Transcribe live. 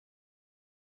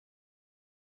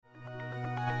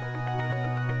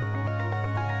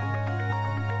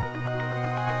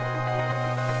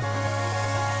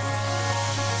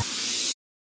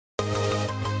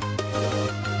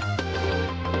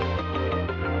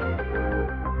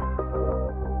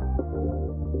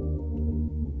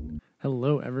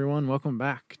welcome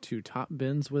back to Top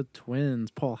Bins with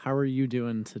Twins. Paul, how are you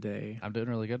doing today? I'm doing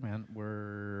really good, man.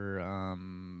 We're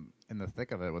in the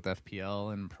thick of it with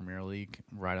FPL and Premier League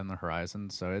right on the horizon,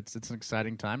 so it's an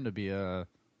exciting time to be a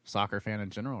soccer fan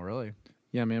in general, really.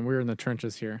 Yeah, man, we're in the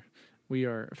trenches here. We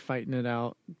are fighting it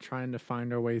out, trying to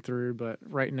find our way through, but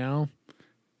right now,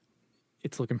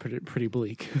 it's looking pretty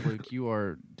bleak. Luke, you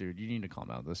need to calm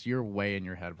down with this. You're way in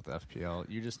your head with FPL.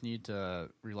 You just need to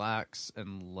relax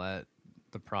and let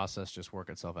the process just work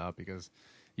itself out, because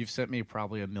you've sent me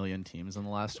probably 1 million teams in the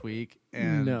last week.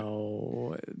 And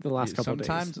no, the last couple of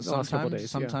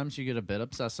days. Sometimes you get a bit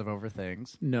obsessive over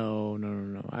things.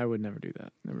 No. I would never do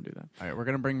that. All right, we're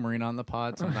going to bring Marina on the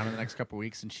pod sometime in the next couple of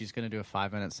weeks, and she's going to do a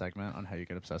 5-minute segment on how you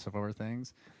get obsessive over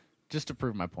things, just to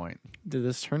prove my point. Did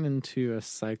this turn into a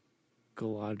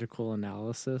psychological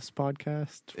analysis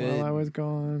podcast while I was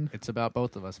gone? It's about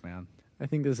both of us, man. I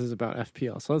think this is about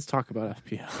FPL, so let's talk about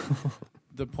FPL.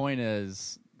 The point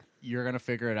is, you're going to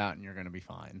figure it out and you're going to be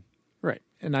fine. Right.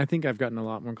 And I think I've gotten a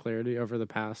lot more clarity over the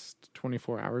past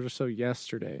 24 hours or so.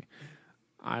 Yesterday,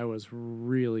 I was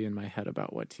really in my head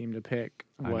about what team to pick,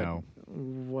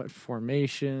 what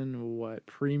formation, what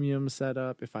premium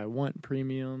setup, if I want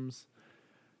premiums.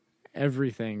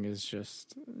 Everything is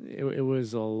just, it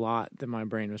was a lot that my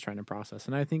brain was trying to process.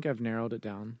 And I think I've narrowed it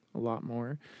down a lot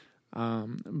more.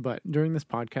 But during this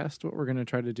podcast, what we're going to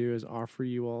try to do is offer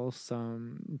you all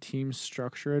some team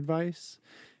structure advice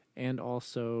and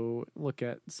also look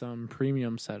at some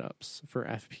premium setups for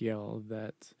FPL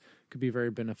that could be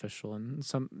very beneficial and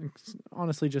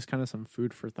honestly, just kind of some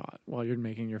food for thought while you're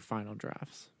making your final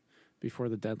drafts before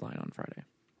the deadline on Friday.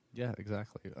 Yeah,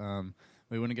 exactly.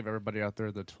 We want to give everybody out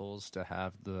there the tools to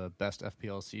have the best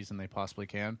FPL season they possibly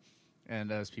can.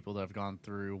 And as people that have gone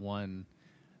through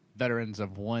veterans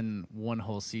of one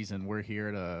whole season, we're here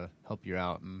to help you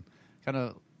out and kind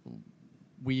of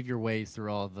weave your way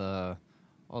through all the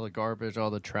garbage, all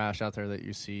the trash out there that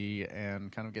you see,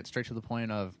 and kind of get straight to the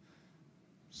point of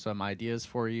some ideas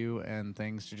for you and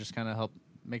things to just kind of help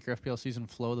make your FPL season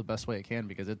flow the best way it can,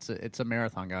 because it's a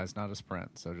marathon, guys, not a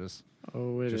sprint. So just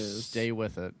stay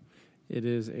with it. It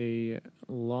is a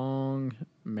long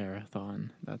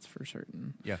marathon, that's for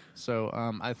certain. Yeah. So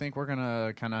I think we're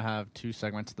gonna kind of have 2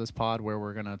 segments of this pod where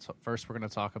we're gonna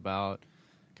talk about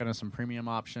kind of some premium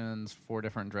options, 4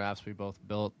 different drafts we both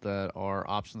built that are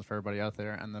options for everybody out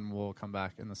there, and then we'll come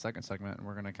back in the second segment and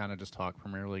we're gonna kind of just talk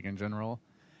Premier League in general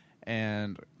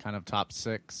and kind of top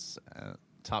six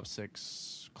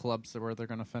clubs where they're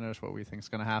gonna finish, what we think is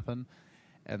gonna happen,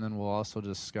 and then we'll also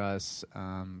discuss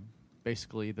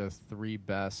basically the 3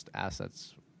 best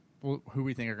assets, who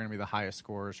we think are going to be the highest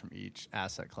scorers from each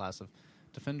asset class of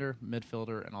defender,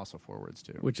 midfielder, and also forwards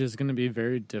too. Which is going to be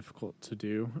very difficult to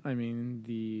do. I mean,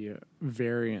 the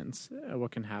variance, what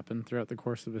can happen throughout the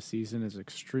course of a season is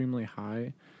extremely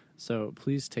high. So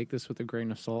please take this with a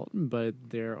grain of salt, but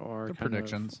there are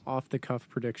predictions, off-the-cuff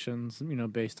predictions,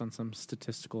 based on some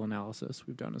statistical analysis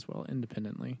we've done as well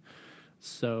independently.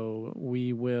 So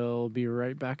we will be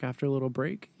right back after a little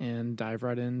break and dive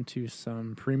right into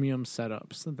some premium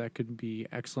setups that could be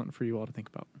excellent for you all to think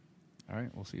about. All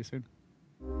right, we'll see you soon.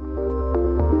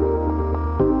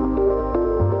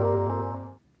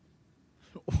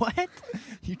 What?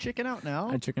 You chicken out now?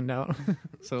 I chickened out.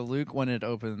 So Luke wanted to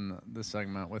open the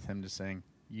segment with him just saying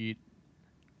yeet,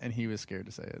 and he was scared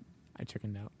to say it. I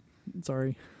chickened out.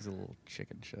 Sorry. He's a little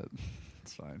chicken shit.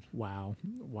 It's fine. Wow.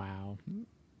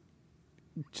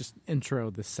 Just intro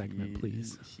this segment,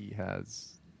 please. He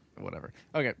has whatever.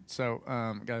 Okay, so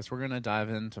guys, we're gonna dive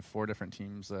into 4 different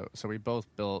teams. So we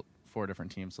both built 4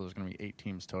 different teams. So there's gonna be 8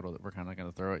 teams total that we're kind of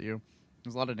gonna throw at you.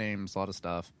 There's a lot of names, a lot of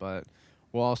stuff, but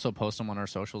we'll also post them on our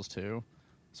socials too,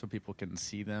 so people can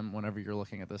see them whenever you're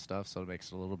looking at this stuff. So it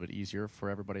makes it a little bit easier for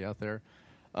everybody out there.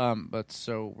 But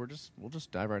so we'll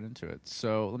just dive right into it.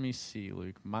 So let me see,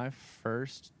 Luke. My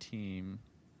first team.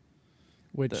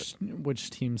 Which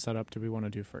team setup do we want to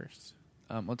do first?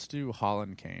 Let's do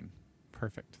Holland Kane.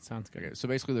 Perfect. Sounds good. Okay, so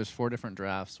basically there's 4 different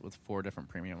drafts with 4 different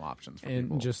premium options for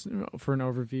people. And just for an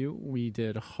overview, we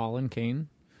did Holland Kane,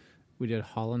 we did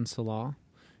Holland Salah,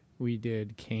 we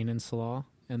did Kane and Salah,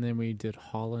 and then we did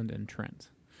Holland and Trent.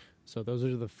 So those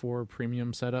are the 4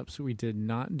 premium setups. We did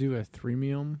not do a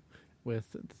threemium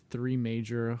with 3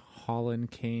 major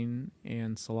Holland, Kane,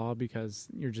 and Salah because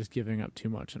you're just giving up too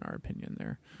much in our opinion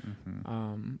there.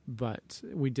 Mm-hmm. But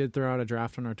we did throw out a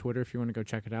draft on our Twitter if you want to go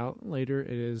check it out later. It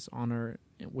is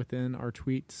within our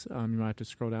tweets. You might have to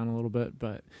scroll down a little bit,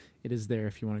 but it is there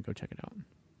if you want to go check it out.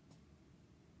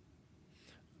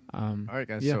 All right,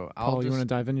 guys. Yeah. So Paul, you want to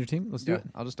dive into your team? Let's do it.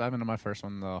 I'll just dive into my first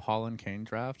one, the Holland Kane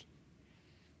draft.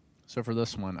 So for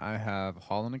this one, I have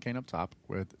Holland and Kane up top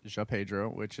with Ja Pedro,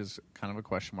 which is kind of a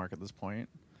question mark at this point.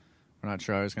 We're not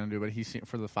sure how he's going to do, but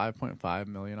for the 5.5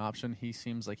 million option, he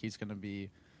seems like he's going to be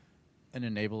an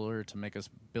enabler to make us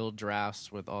build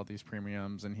drafts with all these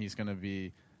premiums, and he's going to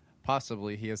be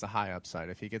he has a high upside.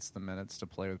 If he gets the minutes to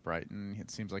play with Brighton, it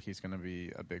seems like he's going to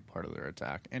be a big part of their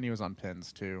attack. And he was on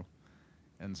pins too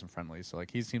and some friendlies, so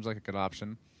he seems like a good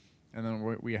option. And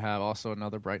then we have also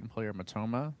another Brighton player,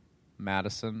 Matoma,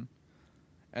 Madison.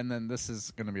 And then this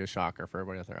is going to be a shocker for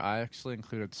everybody out there. I actually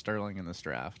included Sterling in this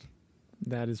draft.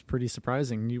 That is pretty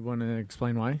surprising. You want to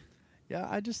explain why? Yeah,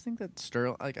 I just think that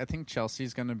Sterling, I think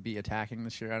Chelsea's going to be attacking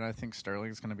this year, and I think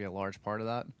Sterling's going to be a large part of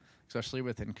that, especially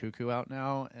with Nkunku out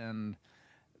now, and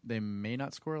they may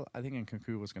not score. I think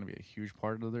Nkunku was going to be a huge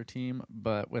part of their team,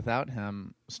 but without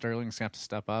him, Sterling's going to have to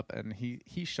step up, and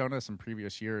he's shown us in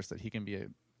previous years that he can be a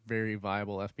very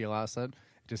viable FPL asset.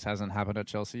 It just hasn't happened at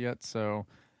Chelsea yet, so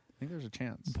I think there's a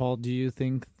chance. Paul, do you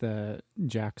think that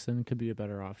Jackson could be a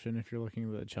better option if you're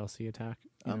looking at the Chelsea attack?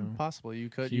 Possibly. You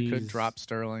could drop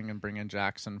Sterling and bring in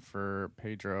Jackson for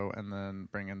Pedro, and then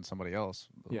bring in somebody else.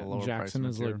 Yeah, Jackson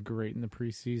has looked great in the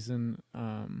preseason.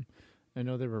 I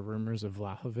know there were rumors of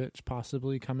Vlahovic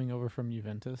possibly coming over from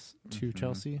Juventus to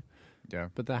Chelsea. Yeah,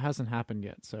 but that hasn't happened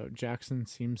yet. So Jackson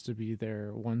seems to be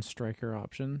their one striker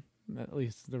option, at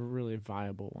least the really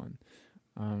viable one.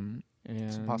 And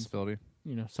it's a possibility.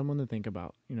 Someone to think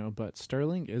about. But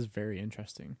Sterling is very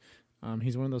interesting.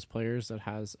 He's one of those players that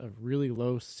has a really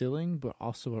low ceiling, but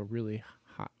also a really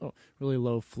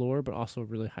low floor, but also a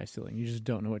really high ceiling. You just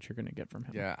don't know what you're going to get from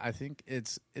him. Yeah, I think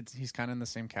he's kind of in the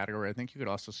same category. I think you could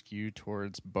also skew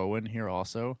towards Bowen here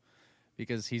also,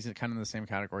 because he's kind of in the same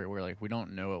category where we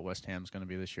don't know what West Ham's going to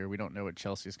be this year. We don't know what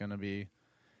Chelsea's going to be.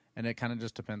 And it kind of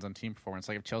just depends on team performance.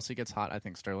 If Chelsea gets hot, I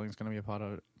think Sterling's going to be a part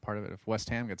of it. If West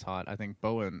Ham gets hot, I think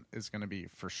Bowen is going to be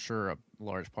for sure a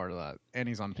large part of that. And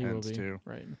he's on pins too.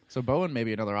 Right. So Bowen may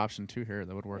be another option too here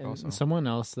that would work also. Someone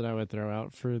else that I would throw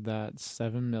out for that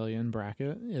 7 million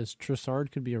bracket is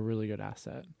Trossard could be a really good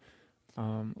asset.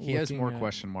 He has more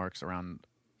question marks around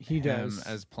him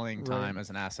as playing time as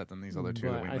an asset than these other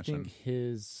two that we mentioned. I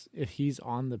think if he's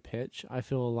on the pitch, I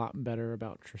feel a lot better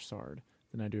about Trossard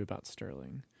than I do about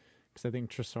Sterling. Because I think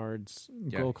Trossard's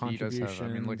goal contributions... He does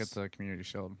have, look at the Community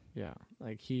Shield. Yeah,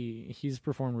 he's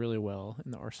performed really well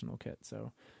in the Arsenal kit,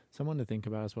 so someone to think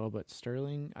about as well. But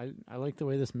Sterling, I like the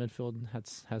way this midfield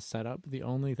has set up. The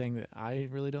only thing that I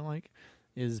really don't like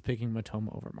is picking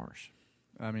Matoma over Marsh.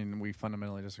 We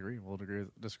fundamentally disagree. We'll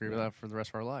disagree with that for the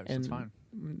rest of our lives. And it's fine.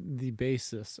 The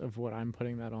basis of what I'm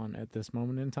putting that on at this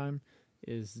moment in time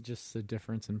is just the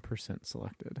difference in percent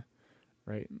selected.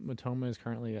 Right, Matoma is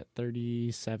currently at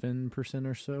 37%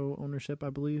 or so ownership, I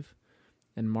believe,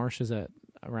 and Marsh is at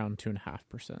around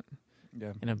 2.5%.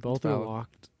 Yeah, and if both are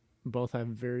locked, both have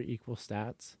very equal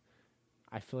stats.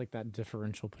 I feel like that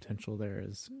differential potential there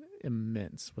is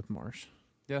immense with Marsh.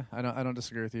 Yeah, I don't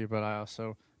disagree with you, but I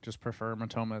also just prefer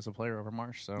Matoma as a player over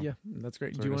Marsh. So yeah, that's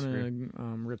great. Do you want to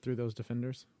rip through those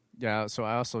defenders? Yeah, so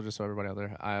I also, just so everybody out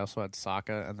there, I also had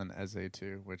Saka and then Eze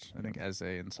too, which I think Eze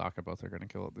and Saka both are going to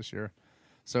kill it this year.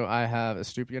 So I have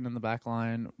Estupiñán in the back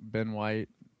line, Ben White,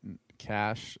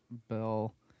 Cash,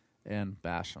 Bell, and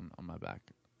Bash on my back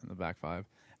in the back five.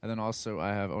 And then also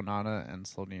I have Onana and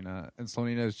Slonina. And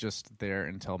Slonina is just there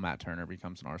until Matt Turner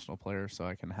becomes an Arsenal player, so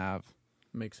I can have...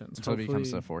 Makes sense. Until he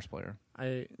becomes a force player.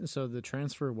 So the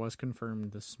transfer was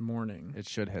confirmed this morning. It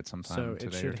should hit sometime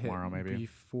today or tomorrow, maybe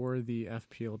before the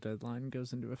FPL deadline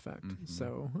goes into effect. Mm-hmm.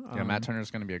 So Matt Turner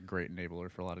is going to be a great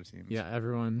enabler for a lot of teams. Yeah,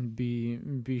 everyone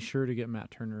be sure to get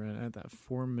Matt Turner in at that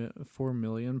 4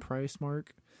 million price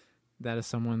mark. That is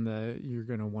someone that you're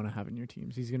going to want to have in your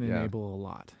teams. He's going to enable a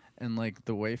lot. And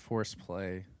the way Force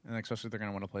play, and especially if they're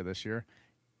going to want to play this year,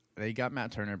 they got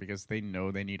Matt Turner because they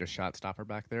know they need a shot stopper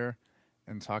back there.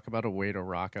 And talk about a way to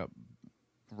rack up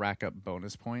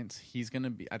bonus points. He's going to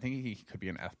be... I think he could be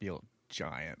an FPL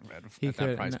giant at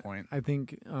that price point. I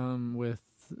think with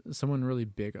someone really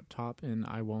big up top in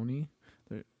Iwoni,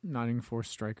 the Nottingham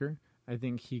Forest striker, I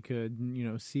think he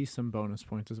could see some bonus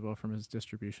points as well from his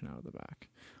distribution out of the back.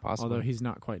 Possibly. Although he's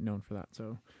not quite known for that.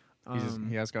 So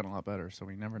he has gotten a lot better, so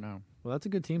we never know. Well, that's a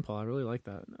good team, Paul. I really like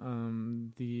that.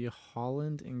 The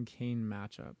Holland and Kane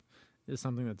matchup is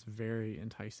something that's very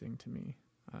enticing to me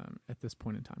at this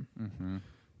point in time.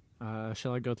 Mm-hmm.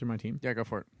 Shall I go through my team? Yeah, go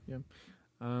for it. Yeah.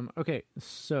 Okay,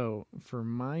 so for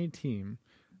my team,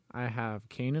 I have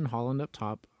Kane and Holland up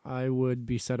top. I would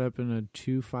be set up in a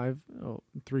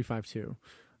 3-5-2.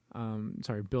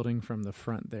 Building from the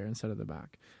front there instead of the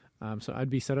back. So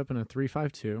I'd be set up in a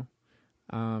 3-5-2.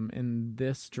 In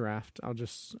this draft,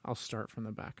 I'll start from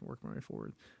the back and work my way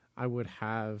forward. I would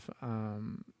have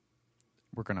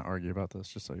We're going to argue about this,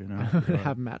 just so you know. I would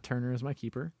have Matt Turner as my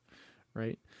keeper,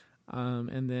 right?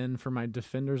 And then for my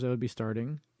defenders, I would be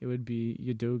starting. It would be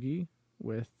Udogie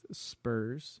with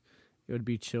Spurs. It would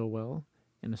be Chilwell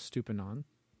and Estupiñán.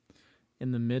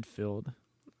 In the midfield,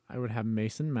 I would have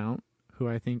Mason Mount, who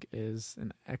I think is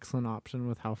an excellent option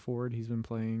with how forward he's been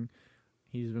playing.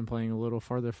 He's been playing a little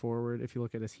farther forward. If you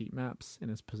look at his heat maps and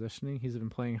his positioning, he's been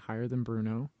playing higher than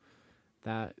Bruno.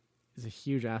 That is a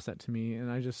huge asset to me, and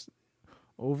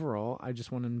overall, I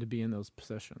just want him to be in those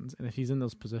positions. And if he's in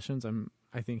those positions,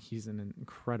 I think he's an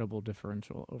incredible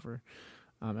differential over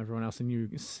everyone else, and you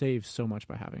save so much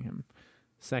by having him.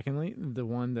 Secondly, the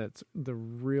one that's the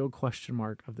real question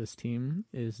mark of this team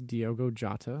is Diogo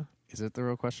Jota. Is it the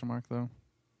real question mark, though?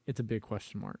 It's a big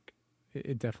question mark.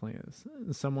 It definitely is.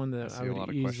 Someone that I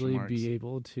would easily be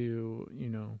able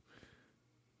to,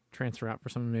 transfer out for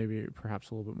someone maybe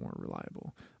perhaps a little bit more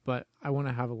reliable. But I want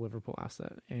to have a Liverpool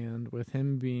asset. And with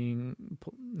him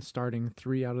starting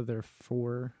 3 out of their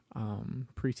 4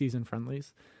 preseason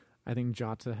friendlies, I think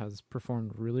Jota has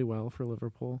performed really well for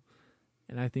Liverpool.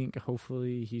 And I think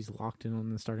hopefully he's locked in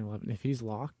on the starting 11. If he's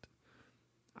locked,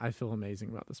 I feel amazing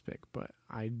about this pick. But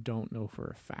I don't know for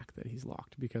a fact that he's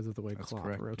locked because of the way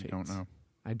Klopp rotates. You don't know.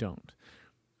 I don't.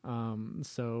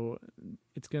 So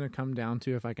it's going to come down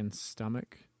to if I can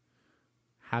stomach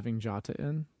having Jota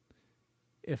in,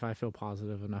 if I feel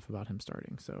positive enough about him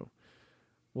starting. So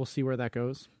we'll see where that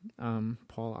goes.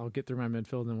 Paul, I'll get through my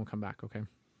midfield and then we'll come back, okay?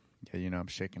 Yeah, I'm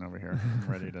shaking over here. I'm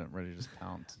ready to just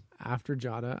pounce. After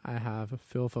Jota, I have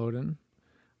Phil Foden.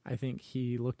 I think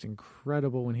he looked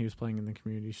incredible when he was playing in the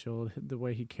Community Shield. The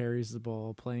way he carries the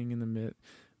ball, playing in the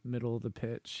middle of the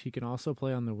pitch. He can also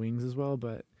play on the wings as well,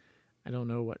 but I don't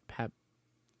know what Pep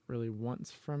really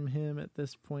wants from him at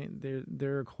this point.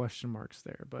 There are question marks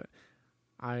there, but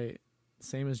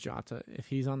same as Jota, if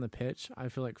he's on the pitch, I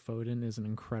feel like Foden is an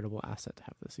incredible asset to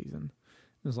have this season,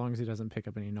 as long as he doesn't pick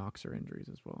up any knocks or injuries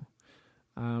as well.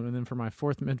 And then for my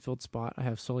 4th midfield spot, I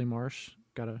have Solly Marsh.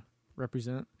 Got to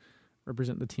represent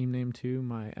the team name too.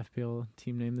 My FPL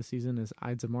team name this season is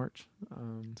Ides of March.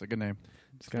 It's a good name.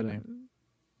 Just got to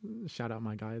shout out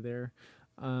my guy there.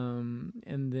 And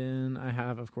then I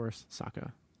have, of course,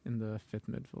 Saka in the 5th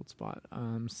midfield spot.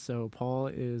 So Paul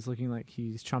is looking like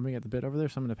he's chomping at the bit over there,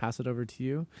 so I'm going to pass it over to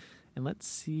you, and let's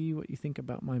see what you think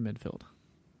about my midfield.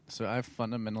 So I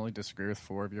fundamentally disagree with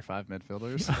 4 of your 5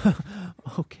 midfielders.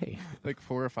 Okay. Like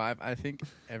 4 or 5. I think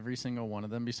every single one of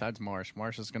them, besides Marsh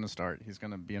is going to start. He's going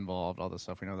to be involved, all this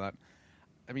stuff. We know that.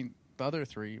 I mean, the other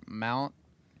 3, Mount,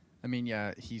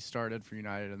 yeah, he started for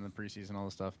United in the preseason, all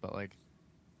this stuff, but like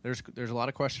there's a lot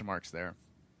of question marks there.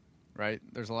 Right?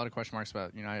 There's a lot of question marks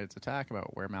about United's attack,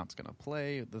 about where Mount's going to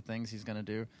play, the things he's going to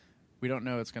do. We don't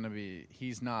know it's going to be.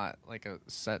 He's not like a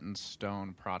set in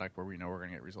stone product where we know we're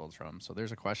going to get results from. So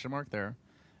there's a question mark there.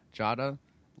 Jota,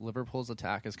 Liverpool's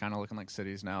attack is kind of looking like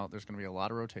City's now. There's going to be a lot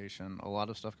of rotation, a lot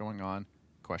of stuff going on.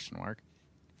 Question mark.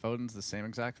 Foden's the same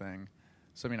exact thing.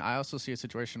 So I also see a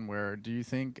situation where, do you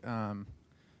think what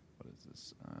is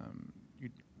this?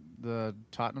 The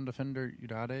Tottenham defender,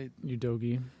 Udogie.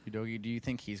 Do you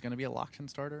think he's going to be a locked-in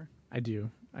starter? I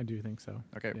do think so.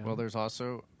 Okay, yeah. Well, there's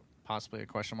also possibly a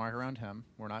question mark around him.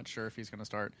 We're not sure if he's going to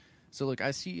start. So, look,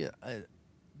 I see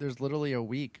there's literally a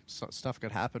week stuff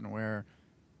could happen where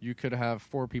you could have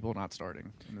 4 people not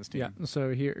starting in this team. Yeah,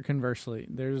 so here, conversely,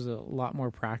 there's a lot more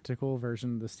practical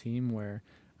version of this team where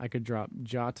I could drop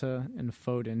Jota and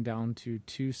Foden down to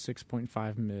 2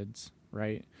 6.5 mids,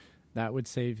 right? That would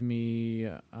save me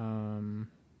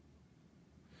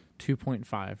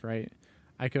 2.5, right?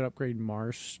 I could upgrade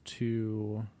Marsh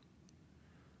to...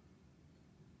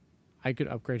 I could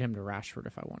upgrade him to Rashford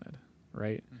if I wanted,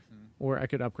 right? Mm-hmm. Or I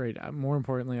could upgrade... more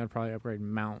importantly, I'd probably upgrade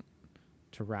Mount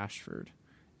to Rashford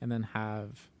and then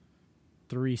have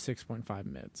 3 6.5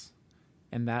 mids.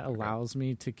 And that allows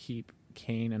me to keep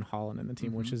Kane and Haaland in the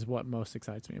team, which is what most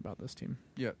excites me about this team.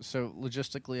 Yeah, so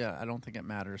logistically, I don't think it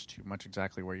matters too much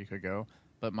exactly where you could go.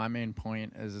 But my main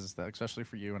point is that, especially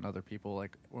for you and other people,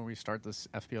 like when we start this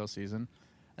FPL season,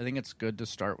 I think it's good to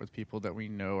start with people that we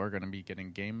know are going to be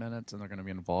getting game minutes and they're going to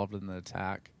be involved in the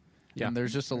attack. Yeah. And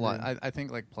there's just a lot. I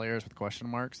think like players with question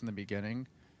marks in the beginning,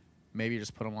 maybe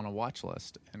just put them on a watch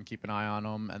list and keep an eye on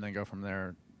them and then go from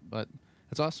there. But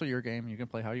it's also your game. You can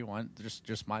play how you want.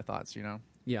 Just my thoughts,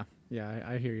 Yeah,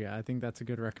 I hear you. I think that's a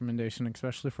good recommendation,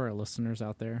 especially for our listeners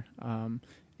out there,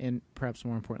 and perhaps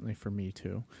more importantly for me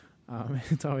too.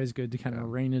 It's always good to kind of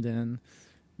rein it in,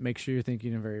 make sure you're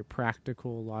thinking in a very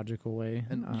practical, logical way.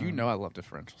 And I love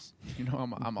differentials.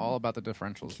 I'm all about the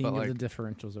differentials. King of the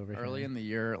differentials over here. Early in the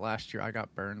year, last year, I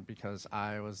got burned because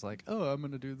I was like, oh, I'm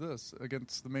going to do this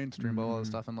against the mainstream, all this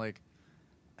stuff. And like,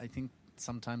 I think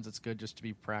sometimes it's good just to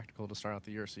be practical to start out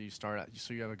the year. So you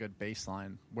have a good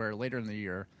baseline where later in the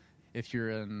year, if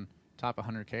you're in top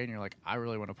 100K and you're like, I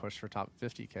really want to push for top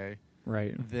 50K,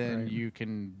 right? Then you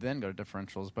can then go to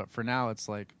differentials. But for now, it's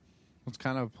like, let's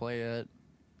kind of play it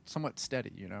somewhat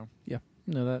steady, Yeah.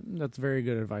 No, that's very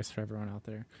good advice for everyone out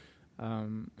there.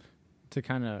 To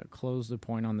kind of close the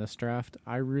point on this draft,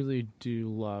 I really do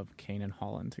love Kane and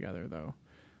Holland together, though.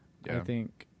 Yeah. I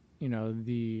think,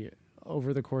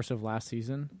 over the course of last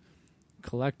season,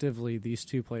 collectively, these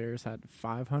two players had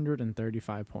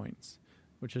 535 points,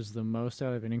 which is the most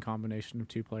out of any combination of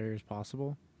two players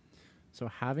possible. So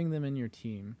having them in your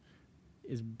team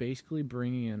is basically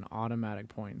bringing in automatic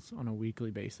points on a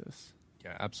weekly basis.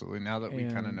 Yeah, absolutely. Now that we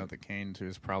kind of know that Kane, too,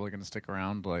 is probably going to stick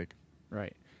around,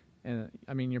 Right. And,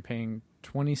 you're paying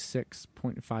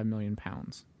 £26.5 million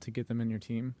to get them in your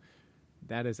team.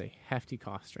 That is a hefty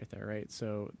cost right there, right?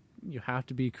 So you have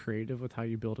to be creative with how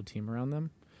you build a team around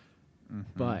them. Mm-hmm.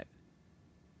 But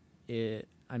I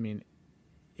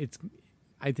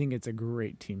think it's a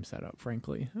great team setup,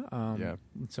 frankly. Yeah.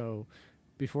 So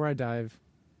before I dive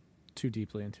too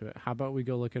deeply into it, how about we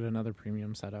go look at another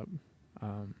premium setup?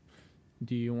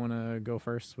 Do you want to go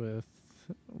first with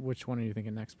which one are you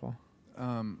thinking next, Paul?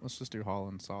 Let's just do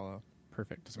Holland Salah.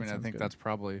 Perfect. I think good. That's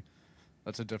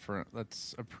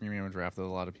a premium draft that a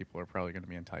lot of people are probably going to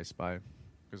be enticed by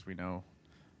because we know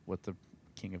what the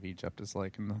King of Egypt is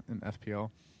like in FPL.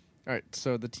 All right,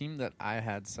 so the team that I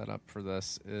had set up for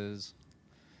this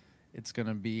it's going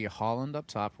to be Holland up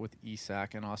top with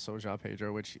Isak and also João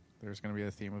Pedro, which there's going to be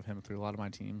a theme of him through a lot of my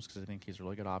teams because I think he's a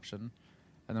really good option.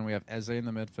 And then we have Eze in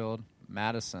the midfield,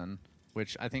 Maddison,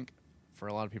 which I think for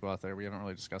a lot of people out there, we haven't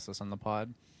really discussed this on the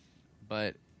pod,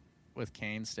 but with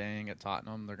Kane staying at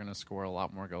Tottenham, they're going to score a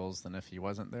lot more goals than if he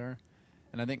wasn't there.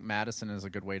 And I think Maddison is a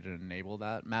good way to enable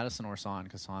that. Maddison or Son,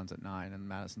 because Son's at 9 and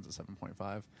Maddison's at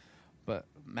 7.5. But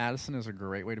Maddison is a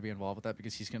great way to be involved with that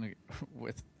because he's going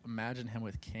to, imagine him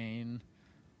with Kane,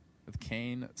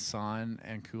 Son,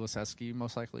 and Kulusevski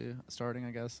most likely starting,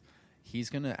 I guess.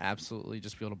 He's going to absolutely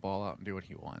just be able to ball out and do what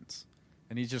he wants.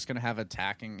 And he's just going to have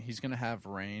he's going to have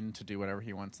reign to do whatever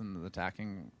he wants in the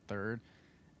attacking third.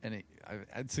 And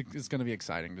it's going to be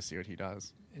exciting to see what he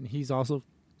does. And he's also,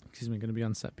 going to be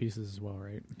on set pieces as well,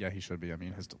 right? Yeah, he should be.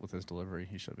 With his delivery,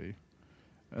 he should be.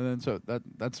 And then so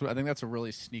I think that's a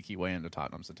really sneaky way into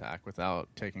Tottenham's attack without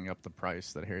taking up the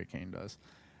price that Harry Kane does.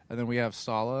 And then we have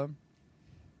Salah,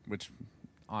 which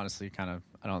honestly I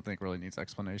don't think really needs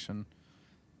explanation.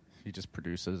 He just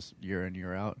produces year in,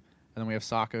 year out. And then we have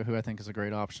Saka, who I think is a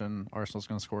great option. Arsenal's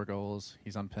going to score goals.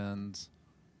 He's on pins.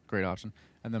 Great option.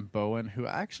 And then Bowen, who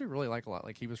I actually really like a lot.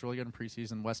 He was really good in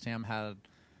preseason. West Ham had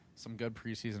some good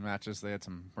preseason matches. They had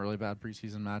some really bad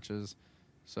preseason matches.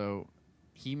 So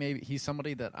he's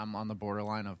somebody that I'm on the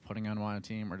borderline of putting him on a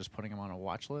team or just putting him on a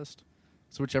watch list.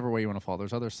 So whichever way you want to fall.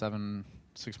 There's other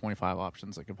 6.5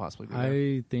 options that could possibly be there.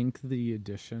 I think the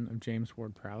addition of James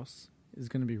Ward-Prowse is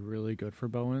going to be really good for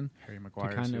Bowen. Harry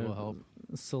Maguire too will help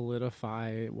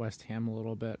solidify West Ham a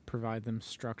little bit, provide them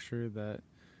structure that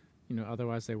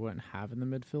otherwise they wouldn't have in the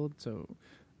midfield. So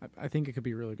I think it could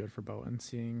be really good for Bowen,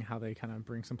 seeing how they kind of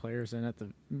bring some players in at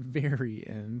the very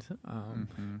end,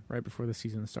 right before the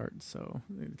season starts. So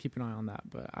keep an eye on that.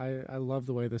 But I love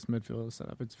the way this midfield is set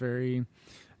up.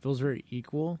 Feels very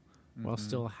equal while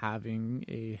still having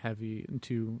a heavy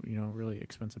two really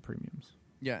expensive premiums.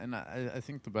 Yeah, and I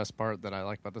think the best part that I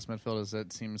like about this midfield is that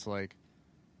it seems like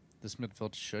this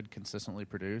midfield should consistently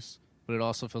produce, but it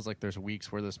also feels like there's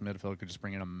weeks where this midfield could just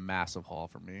bring in a massive haul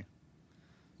for me.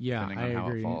 Yeah, depending on how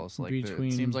agree. It falls. Between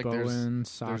it seems like Bowen,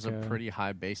 Saka, there's a pretty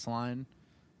high baseline,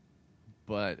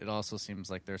 but it also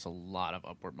seems like there's a lot of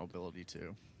upward mobility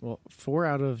too. Well, 4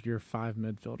 out of your 5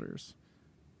 midfielders,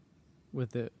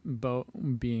 with it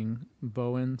being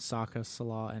Bowen, Saka,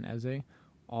 Salah, and Eze,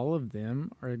 all of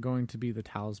them are going to be the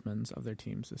talismans of their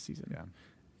teams this season. Yeah.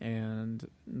 And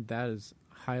that is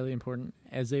highly important.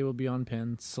 Eze will be on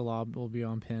pins, Salah will be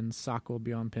on pins, Saka will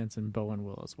be on pins, and Bowen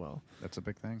will as well. That's a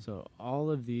big thing. So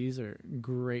all of these are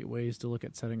great ways to look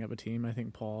at setting up a team. I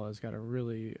think Paul has got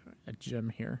a gem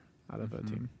here out of a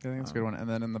team. I think that's a good one. And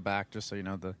then in the back, just so you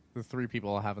know, the 3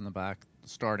 people I'll have in the back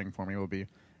starting for me will be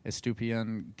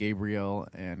Estupiñán, Gabriel,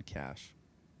 and Cash.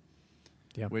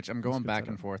 Yeah, which I'm going back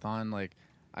and forth on.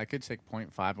 I could take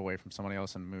 0.5 away from somebody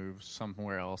else and move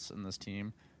somewhere else in this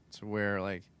team to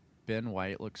where Ben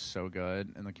White looks so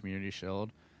good in the Community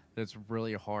Shield it's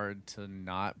really hard to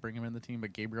not bring him in the team.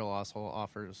 But Gabriel also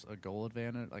offers a goal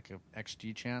advantage, like a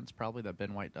XG chance, probably that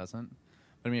Ben White doesn't.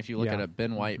 But I mean, if you look at it,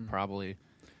 Ben White probably.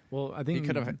 Well, I think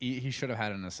he should have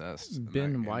had an assist.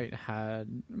 Ben White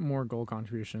had more goal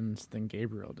contributions than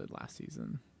Gabriel did last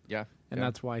season. Yeah. And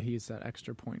that's why he's that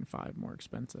extra 0.5 more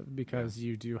expensive, because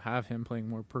you do have him playing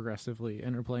more progressively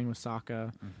and are playing with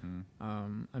Saka.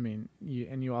 I mean,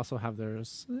 you also have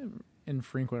those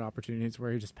infrequent opportunities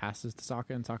where he just passes to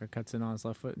Saka and Saka cuts in on his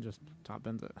left foot and just top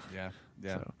bends it. Yeah.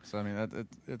 So I mean,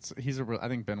 I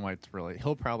think Ben White's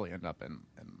he'll probably end up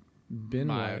in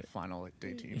my final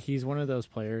day team. He's one of those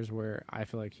players where I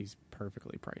feel like he's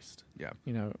perfectly priced. Yeah.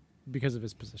 Because of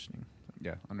his positioning.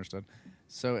 Yeah, understood.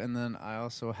 So, and then I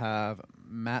also have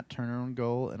Matt Turner on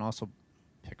goal and also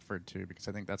Pickford too, because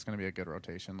I think that's going to be a good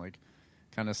rotation. Like,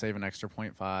 kind of save an extra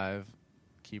 0.5,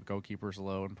 keep goalkeepers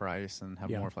low in price, and have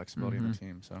more flexibility in the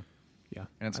team. So, and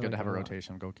it's good to have a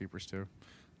rotation of goalkeepers too.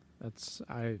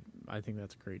 I think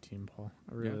that's a great team, Paul.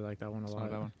 I really like that one a lot.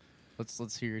 That one.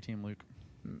 Let's hear your team, Luke.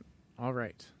 All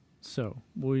right. So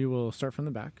we will start from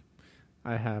the back.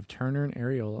 I have Turner and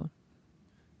Areola.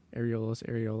 Areola's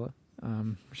Areola.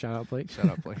 Shout out, Blake.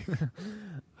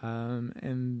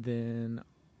 And then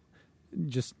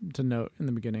just to note in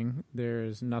the beginning,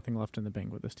 there's nothing left in the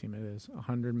bank with this team. It is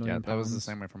 100 million. Yeah, that was the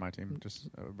same way for my team. Just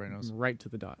everybody knows. Right to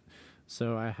the dot.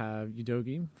 So I have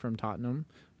Udogie from Tottenham.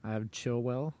 I have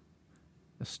Chilwell,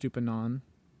 Estupiñán.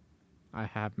 I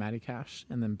have Matty Cash,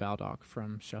 and then Baldock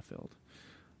from Sheffield.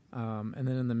 And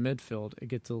then in the midfield, it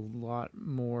gets a lot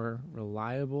more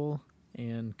reliable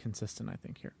and consistent, I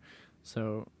think, here.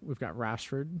 So we've got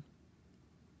Rashford,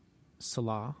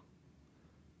 Salah,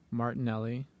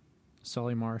 Martinelli,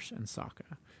 Solly Marsh, and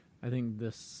Saka. I think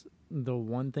the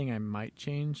one thing I might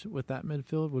change with that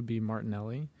midfield would be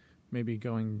Martinelli, maybe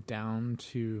going down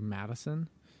to Maddison,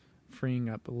 freeing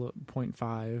up a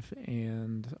 0.5,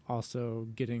 and also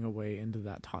getting away into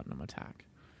that Tottenham attack.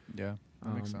 Yeah,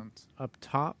 that makes sense. Up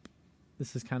top,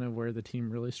 this is kind of where the team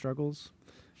really struggles.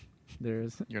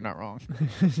 You're not wrong.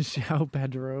 João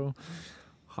Pedro,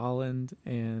 Holland,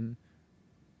 and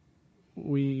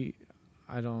Ujoy.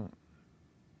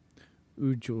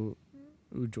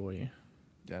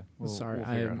 Yeah.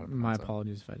 Sorry, my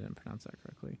apologies if I didn't pronounce that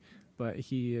correctly. But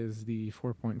he is the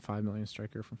 4.5 million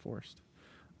striker from Forest.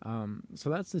 So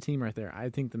that's the team right there. I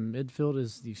think the midfield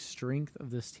is the strength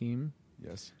of this team.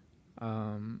 Yes.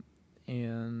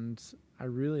 And I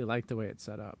really like the way it's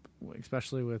set up,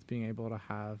 especially with being able to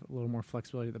have a little more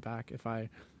flexibility at the back. If I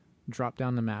drop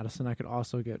down to Maddison, I could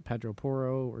also get Pedro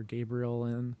Porro or Gabriel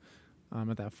in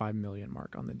at that 5 million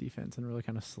mark on the defense and really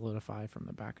kind of solidify from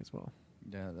the back as well.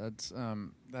 Yeah, that's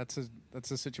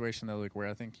a situation though, like where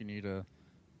I think you need to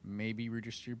maybe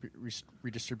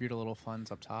redistribute a little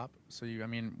funds up top. So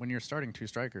when you're starting two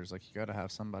strikers, like you got to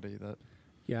have somebody that.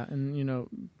 Yeah, and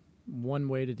one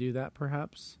way to do that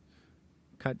perhaps.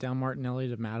 Cut down Martinelli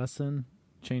to Maddison,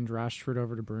 change Rashford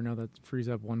over to Bruno. That frees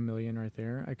up 1 million right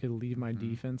there. I could leave my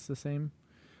defense the same,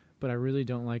 but I really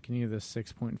don't like any of the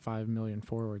 6.5 million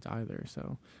forwards either.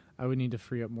 So I would need to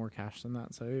free up more cash than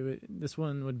that. So this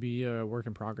one would be a work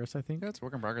in progress, I think. Yeah, it's a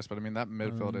work in progress, but that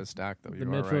midfield is stacked. The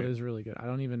midfield is really good. I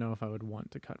don't even know if I would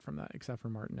want to cut from that, except for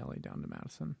Martinelli down to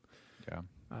Madison. Yeah,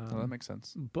 well, that makes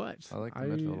sense. But I like the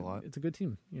midfield a lot. It's a good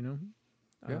team, Yeah,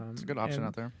 it's a good option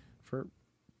out there.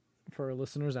 For our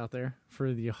listeners out there,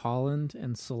 for the Holland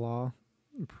and Salah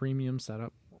premium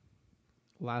setup,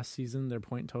 last season their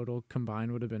point total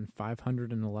combined would have been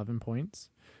 511 points,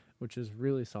 which is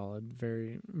really solid,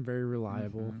 very, very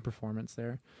reliable performance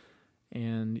there.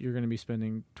 And you're going to be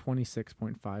spending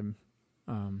 26.5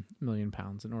 million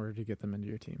pounds in order to get them into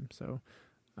your team. So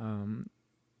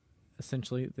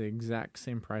essentially the exact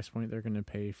same price point they're going to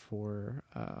pay for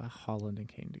Holland and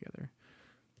Kane together.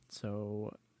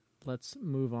 So let's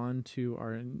move on to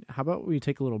how about we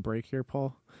take a little break here,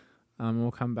 Paul? We'll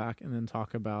come back and then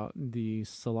talk about the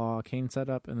Salah Kane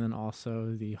setup and then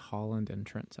also the Holland and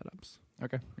Trent setups.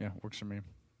 Okay. Yeah, works for me.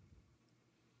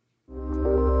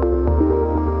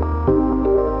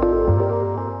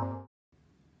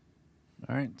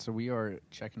 All right, so we are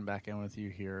checking back in with you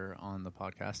here on the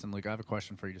podcast. And Luke, I have a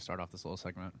question for you to start off this little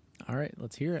segment. All right,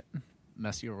 let's hear it.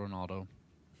 Messi or Ronaldo?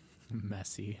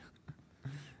 Messi.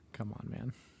 Come on,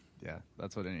 man. Yeah,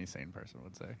 that's what any sane person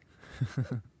would say.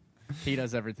 He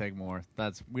does everything more.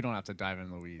 We don't have to dive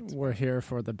into the weeds. We're here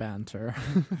for the banter.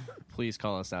 Please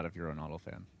call us out if you're a Ronaldo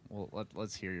fan. Well,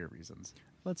 let's hear your reasons.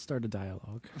 Let's start a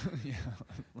dialogue. Yeah.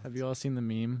 Have you all seen the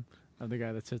meme of the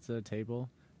guy that sits at a table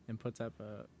and puts up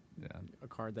a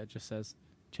card that just says,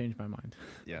 "Change my mind"?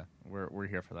 Yeah, we're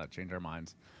here for that. Change our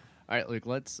minds. All right, Luke,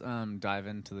 let's dive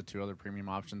into the two other premium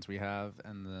options we have,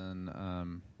 and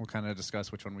then we'll kind of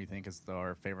discuss which one we think is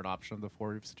our favorite option of the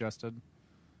four we've suggested.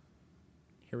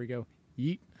 Here we go.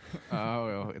 Yeet.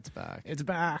 Oh, it's back. It's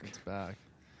back. It's back.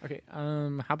 Okay,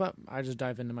 how about I just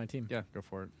dive into my team? Yeah, go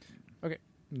for it. Okay,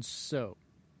 so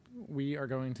we are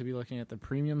going to be looking at the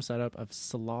premium setup of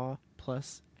Salah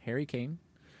plus Harry Kane.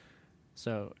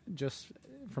 So just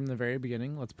from the very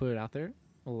beginning, let's put it out there.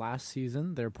 Last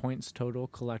season, their points total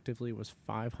collectively was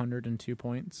 502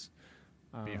 points.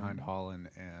 Behind Haaland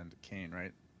and Kane,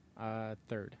 right?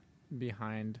 Third.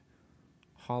 Behind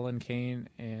Haaland, Kane,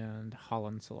 and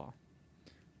Haaland, Salah.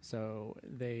 So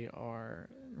they are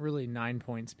really 9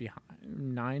 points behind.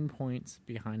 9 points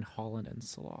behind Haaland and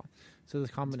Salah. So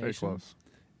this combination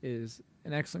is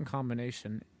an excellent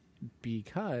combination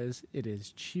because it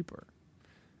is cheaper.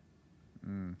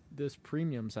 This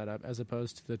premium setup, as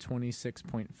opposed to the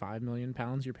 £26.5 million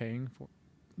you're paying for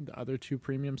the other two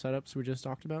premium setups we just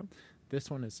talked about, this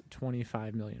one is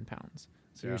 £25 million.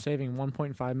 So you're saving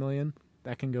 $1.5 million.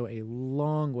 That can go a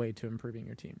long way to improving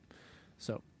your team.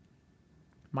 So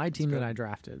my team that I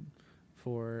drafted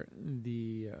for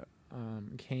the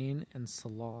Kane and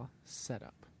Salah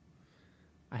setup,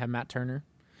 I have Matt Turner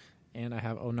and I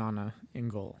have Onana in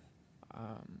goal.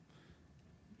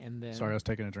 And then sorry, I was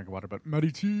taking a drink of water, but Matty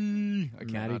T.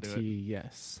 Matty T.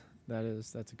 Yes,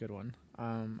 that's a good one.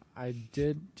 I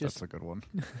did just that's a good one.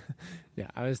 Yeah,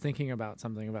 I was thinking about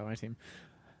something about my team.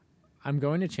 I'm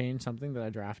going to change something that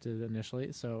I drafted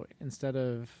initially. So instead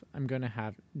of, I'm going to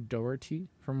have Doherty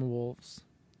from Wolves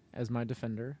as my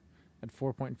defender at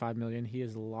 4.5 million. He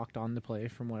is locked on to play,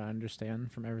 from what I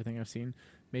understand from everything I've seen.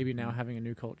 Maybe now having a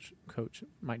new coach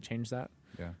might change that.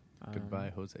 Yeah.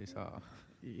 Goodbye, Jose Sa.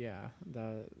 Yeah,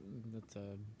 that's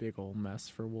a big old mess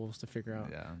for Wolves to figure out.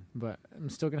 Yeah. But I'm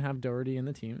still going to have Doherty in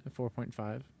the team at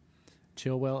 4.5,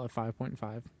 Chilwell at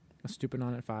 5.5,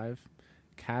 Stupinan at 5,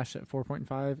 Cash at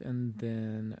 4.5, and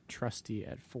then Trusty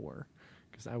at 4,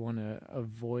 because I want to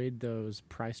avoid those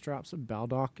price drops.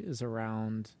 Baldock is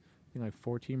around, I think, like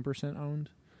 14% owned,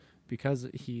 because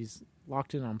he's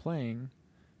locked in on playing,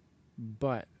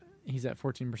 but he's at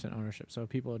 14% ownership. So if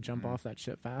people jump off that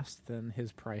ship fast, then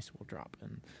his price will drop.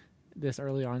 And this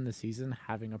early on in the season,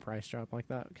 having a price drop like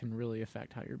that can really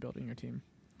affect how you're building your team.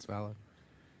 It's valid.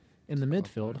 In the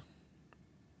midfield,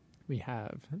 we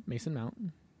have Mason Mount.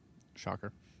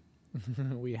 Shocker.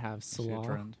 We have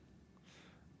Salah.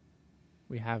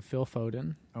 We have Phil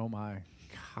Foden. Oh my.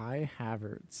 Kai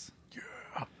Havertz.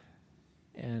 Yeah.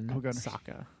 And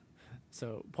Saka.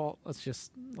 So, Paul, let's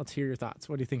hear your thoughts.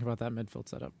 What do you think about that midfield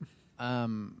setup?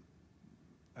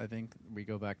 I think we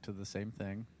go back to the same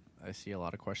thing. I see a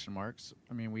lot of question marks.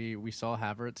 I mean, we saw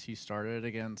Havertz. He started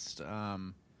against.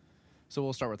 So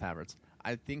we'll start with Havertz.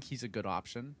 I think he's a good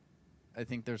option. I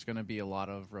think there's going to be a lot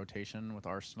of rotation with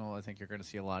Arsenal. I think you're going to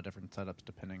see a lot of different setups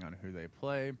depending on who they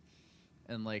play,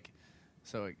 and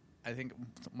so I think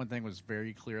one thing was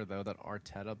very clear, though, that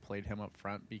Arteta played him up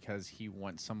front because he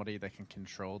wants somebody that can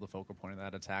control the focal point of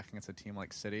that attack against a team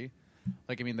like City.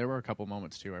 There were a couple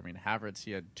moments, too. I mean, Havertz,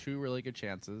 he had two really good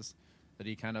chances that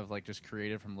he kind of, just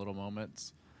created from little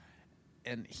moments.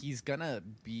 And he's going to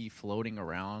be floating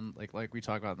around, like we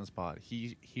talk about in this pod.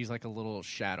 He's like a little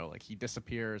shadow. He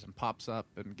disappears and pops up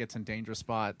and gets in dangerous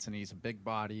spots, and he's a big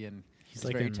body, and he's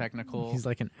very technical. He's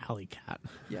like an alley cat.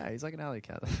 Yeah, he's like an alley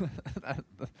cat.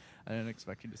 I didn't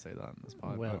expect you to say that in this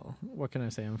pod. Well, what can I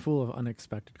say? I'm full of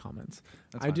unexpected comments.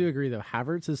 I do agree, though.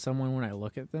 Havertz is someone, when I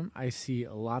look at them, I see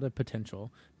a lot of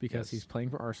potential because he's playing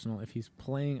for Arsenal. If he's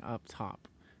playing up top,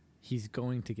 he's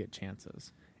going to get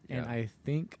chances. Yeah. And I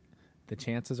think the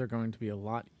chances are going to be a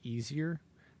lot easier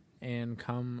and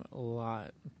come a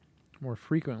lot more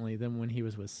frequently than when he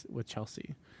was with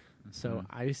Chelsea. Mm-hmm. So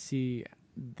I see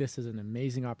this is an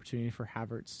amazing opportunity for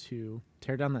Havertz to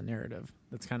tear down that narrative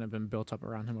that's kind of been built up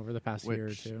around him over the past year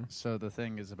or two. So the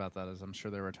thing is about that is I'm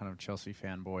sure there were a ton of Chelsea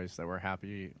fanboys that were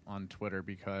happy on Twitter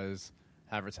because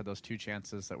Havertz had those two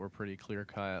chances that were pretty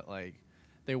clear-cut.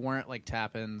 They weren't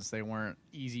tap-ins, they weren't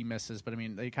easy misses, but I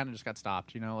mean, they kind of just got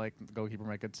stopped. The goalkeeper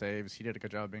made good saves. He did a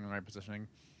good job being in the right positioning.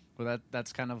 But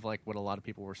that's kind of what a lot of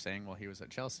people were saying while he was at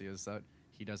Chelsea, is that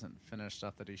he doesn't finish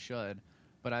stuff that he should.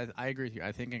 But I agree with you.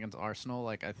 I think against Arsenal,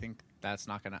 I think that's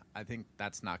not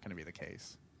gonna be the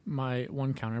case. My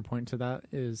one counterpoint to that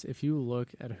is if you look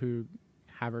at who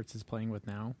Havertz is playing with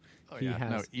now, he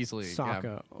has easily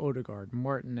Saka, Odegaard,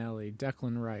 Martinelli,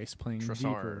 Declan Rice playing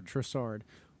deeper, Trossard.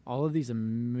 all of these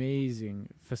amazing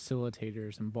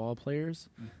facilitators and ball players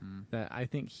that I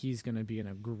think he's going to be in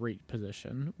a great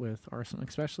position with Arsenal,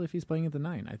 especially if he's playing at the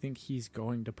 9. I think he's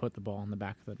going to put the ball in the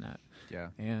back of the net. Yeah.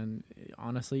 And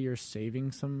honestly, you're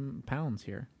saving some pounds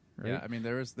here. Right? Yeah, I mean,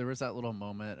 there was that little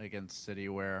moment against City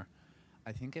where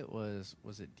I think it was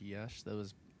it Diaz that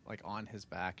was like on his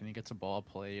back, and he gets a ball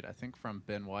played, I think from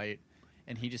Ben White,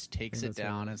 and he just takes it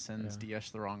down and sends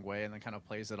Diaz the wrong way, and then kind of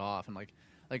plays it off, and like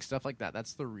stuff like that.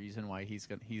 That's the reason why he's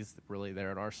really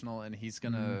there at Arsenal, and he's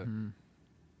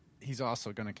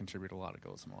also gonna contribute a lot of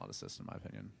goals and a lot of assists, in my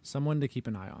opinion. Someone to keep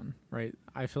an eye on, right?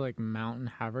 I feel like Mount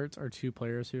and Havertz are two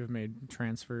players who have made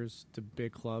transfers to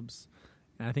big clubs,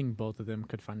 and I think both of them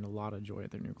could find a lot of joy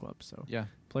at their new clubs. So yeah,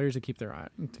 players to keep your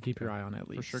eye on at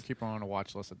least. For sure, keep on a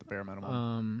watch list at the bare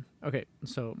minimum. Okay,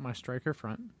 so my striker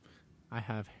front, I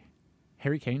have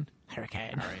Harry Kane,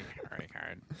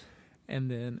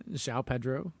 and then João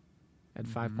Pedro at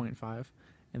 5.5,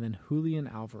 and then Julian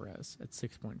Alvarez at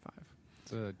 6.5.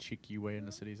 It's a cheeky way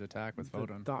into City's attack with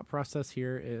Foden. The thought process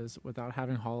here is, without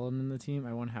having Haaland in the team,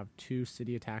 I want to have 2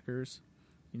 City attackers.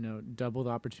 Double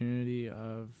the opportunity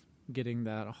of getting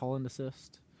that Haaland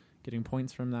assist, getting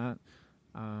points from that.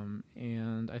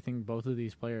 And I think both of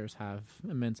these players have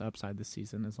immense upside this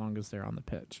season as long as they're on the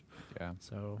pitch. Yeah.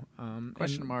 So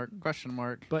question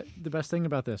mark. But the best thing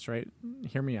about this, right?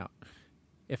 Hear me out.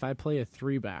 If I play a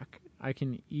 3-back, I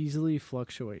can easily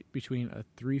fluctuate between a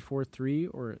 3-4-3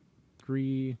 or a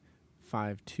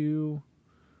 3-5-2.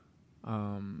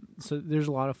 So there's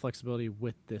a lot of flexibility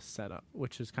with this setup,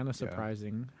 which is kind of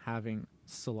surprising having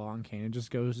Salah and Kane. It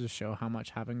just goes to show how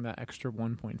much having that extra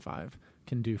 1.5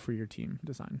 can do for your team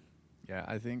design. Yeah,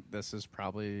 I think this is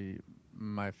probably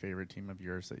my favorite team of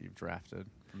yours that you've drafted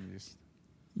from these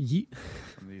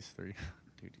from these 3.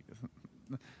 Dude,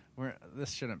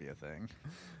 this shouldn't be a thing.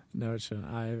 No, it shouldn't.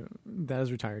 That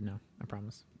is retired now, I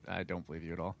promise. I don't believe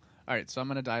you at all. All right, so I'm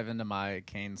going to dive into my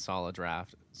Kane Salah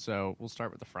draft. So we'll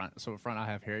start with the front. So up front, I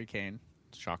have Harry Kane.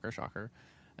 Shocker.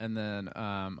 And then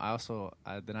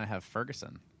I have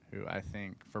Ferguson, who I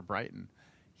think for Brighton,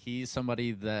 he's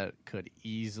somebody that could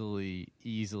easily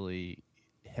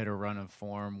hit a run of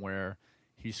form where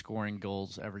he's scoring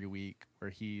goals every week,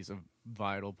 where he's a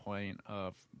vital point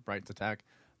of Brighton's attack.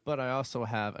 But I also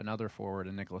have another forward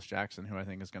in Nicholas Jackson, who I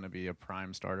think is going to be a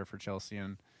prime starter for Chelsea,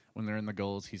 and when they're in the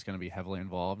goals, he's going to be heavily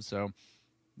involved. So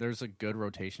there's a good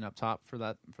rotation up top for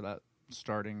that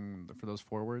starting for those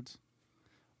forwards.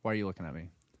 Why are you looking at me?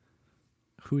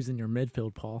 Who's in your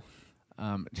midfield, Paul?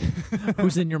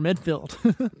 Who's in your midfield?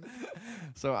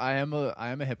 So I am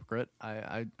a hypocrite.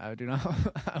 I do not.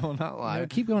 I will not lie. No,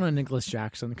 keep going on Nicholas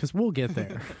Jackson because we'll get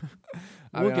there.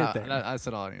 We'll get there. I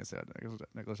said all I need to say.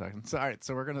 Nicholas Jackson. So all right.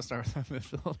 So we're gonna start with my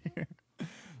midfield here.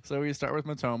 So we start with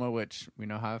Matoma, which we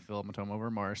know how I feel. Matoma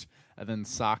over Marsh, and then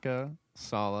Saka,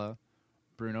 Salah,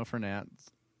 Bruno Fernandes,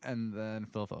 and then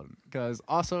Phil Foden. Because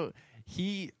also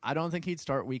I don't think he'd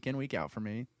start week in, week out for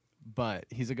me, but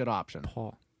he's a good option.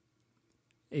 Paul,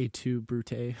 A2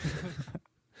 Brute.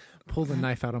 Pull the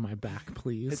knife out of my back,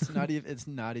 please. It's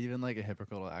not even like a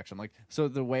hypocritical action. Like, so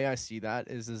the way I see that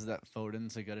is that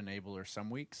Foden's a good enabler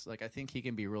some weeks. Like, I think he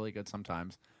can be really good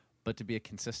sometimes, but to be a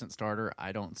consistent starter,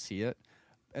 I don't see it.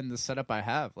 And the setup I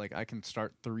have, like, I can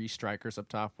start 3 strikers up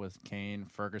top with Kane,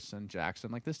 Ferguson,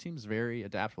 Jackson. Like, this team's very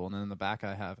adaptable. And then in the back,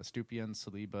 I have Estupiñán,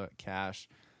 Saliba, Cash,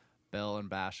 Bell, and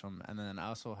Basham. And then I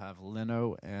also have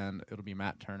Leno, and it'll be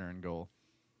Matt Turner in goal.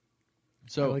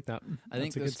 So I like that. I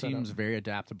think this team's very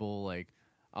adaptable. Like,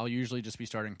 I'll usually just be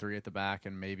starting 3 at the back,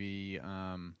 and maybe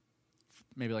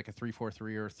like a 3-4-3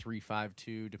 or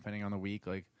 3-5-2, depending on the week.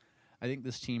 Like, I think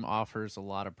this team offers a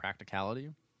lot of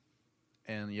practicality.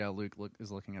 And yeah, Luke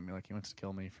is looking at me like he wants to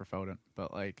kill me for Foden.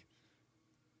 But like,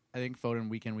 I think Foden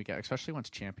week in, week out, especially once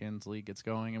Champions League gets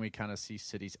going and we kind of see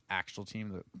City's actual team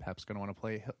that Pep's going to want to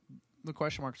play, the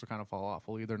question marks will kind of fall off.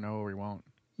 We'll either know or we won't.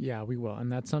 Yeah, we will.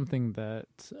 And that's something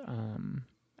that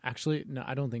actually, no,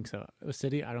 I don't think so. With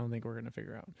City, I don't think we're going to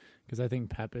figure out. Because I think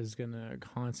Pep is going to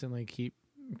constantly keep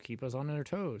us on our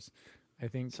toes. I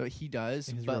think so. He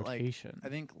does, but rotation.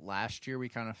 Like, I think last year we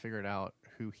kind of figured out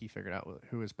who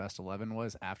his best 11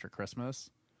 was after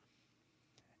Christmas.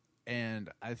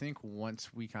 And I think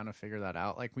once we kind of figured that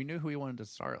out, like, we knew who he wanted to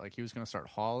start. Like, he was going to start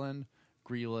Haaland,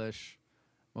 Grealish,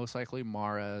 most likely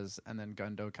Mahrez, and then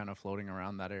Gundo kind of floating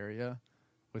around that area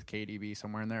with KDB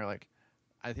somewhere in there. Like,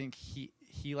 I think he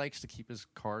likes to keep his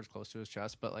cards close to his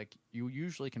chest, but like, you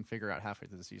usually can figure out halfway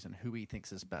through the season who he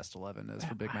thinks his best 11 is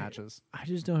for big matches. I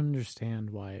just don't understand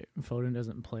why Foden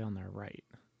doesn't play on their right.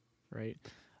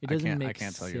 It doesn't make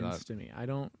sense to me. I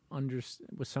don't understand.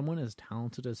 With someone as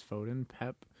talented as Foden,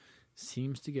 Pep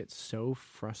seems to get so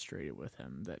frustrated with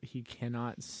him that he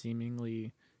cannot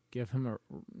seemingly give him a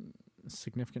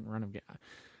significant run of game.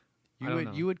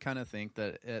 You would kind of think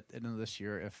that at the end of this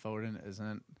year, if Foden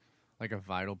isn't like a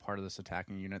vital part of this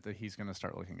attacking unit, that he's going to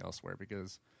start looking elsewhere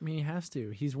because... I mean, he has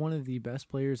to. He's one of the best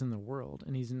players in the world,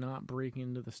 and he's not breaking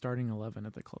into the starting 11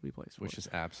 at the club he plays for. Which is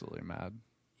absolutely mad.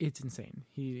 It's insane.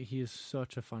 He is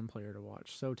such a fun player to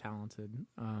watch. So talented.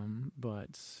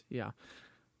 But, yeah,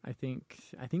 I think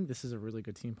this is a really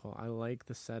good team, Paul. I like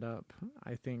the setup.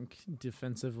 I think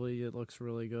defensively it looks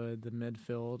really good. The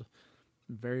midfield,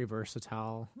 very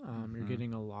versatile. You're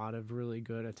getting a lot of really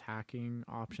good attacking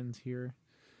options here.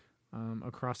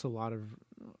 Across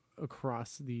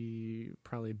the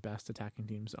probably best attacking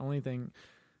teams. The only thing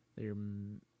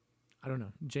I don't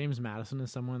know. James Madison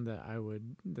is someone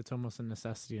that's almost a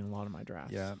necessity in a lot of my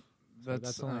drafts. Yeah,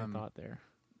 that's the only thought there.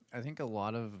 I think a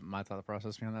lot of my thought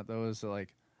process behind that though is that,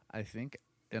 like, I think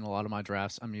in a lot of my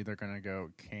drafts I'm either going to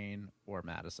go Kane or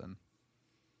Madison.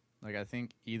 Like, I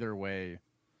think either way,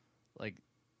 like,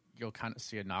 you'll kind of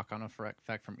see a knock-on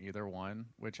effect from either one.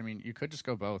 Which, I mean, you could just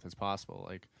go both. It's possible.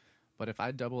 Like. But if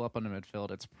I double up on the midfield,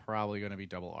 it's probably going to be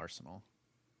double Arsenal.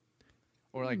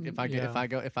 Or like if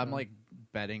I'm like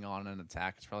betting on an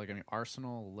attack, it's probably going to be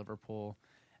Arsenal, Liverpool,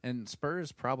 and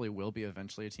Spurs probably will be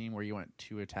eventually a team where you want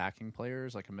two attacking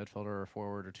players, like a midfielder or a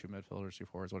forward, or two midfielders, two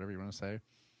forwards, whatever you want to say.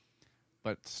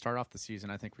 But to start off the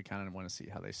season, I think we kind of want to see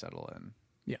how they settle in.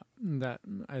 Yeah,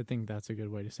 I think that's a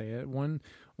good way to say it. One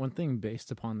thing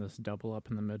based upon this double up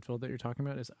in the midfield that you're talking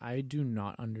about is I do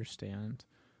not understand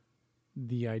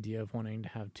the idea of wanting to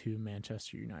have two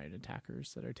Manchester United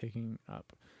attackers that are taking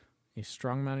up a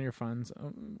strong amount of your funds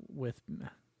with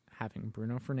having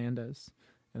Bruno Fernandes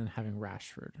and then having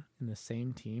Rashford in the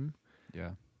same team.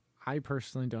 Yeah. I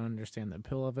personally don't understand the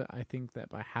appeal of it. I think that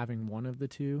by having one of the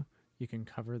two, you can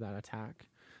cover that attack.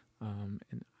 And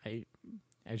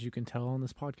as you can tell on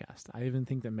this podcast, I even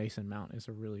think that Mason Mount is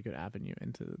a really good avenue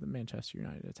into the Manchester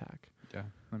United attack. Yeah.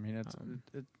 I mean,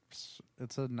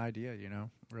 it's an idea,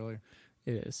 really.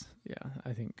 It is. Yeah.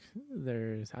 I think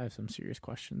I have some serious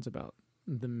questions about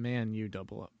the Man U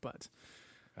double up, but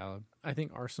valid. I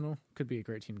think Arsenal could be a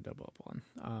great team to double up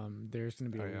on. There's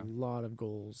going to be a lot of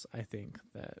goals. I think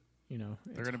that,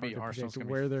 they're going to be Arsenal's going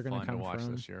to where be they're going to come watch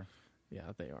from this year.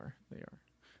 Yeah, they are.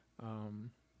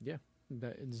 Yeah.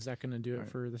 Is that going to do it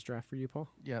for this draft for you, Paul?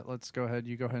 Yeah, let's go ahead.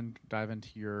 You go ahead and dive into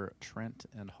your Trent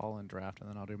and Holland draft, and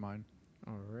then I'll do mine.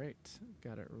 All right.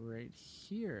 Got it right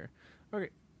here. Okay.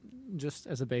 Just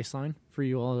as a baseline for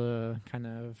you all to kind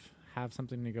of have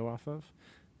something to go off of,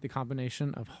 the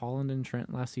combination of Holland and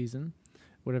Trent last season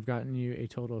would have gotten you a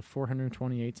total of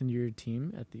 428 into your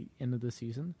team at the end of the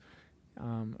season.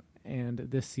 And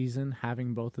this season,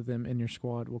 having both of them in your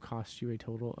squad will cost you a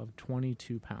total of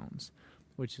 £22,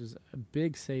 which is a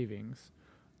big savings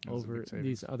over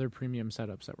these other premium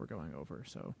setups that we're going over.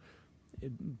 So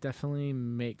it definitely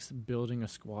makes building a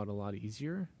squad a lot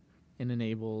easier and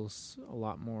enables a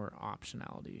lot more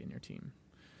optionality in your team.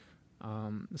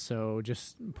 So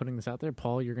just putting this out there,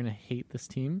 Paul, you're going to hate this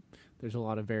team. There's a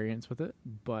lot of variance with it,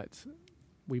 but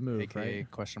we move, AKA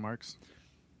right? question marks?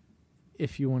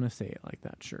 If you want to say it like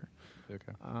that, sure.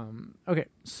 Okay. Okay,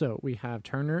 so we have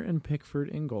Turner and Pickford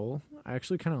in goal. I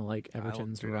actually kind of like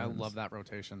Everton's runs. I love that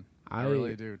rotation. I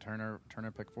really do. Turner,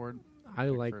 Pickford. I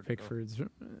like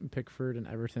Pickford and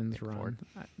Everton's run.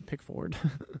 Pickford.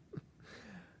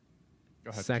 Go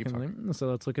ahead. Secondly, so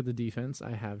let's look at the defense.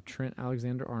 I have Trent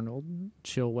Alexander-Arnold,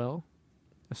 Chilwell,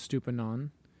 Estupiñán,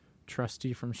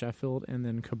 Trusty from Sheffield, and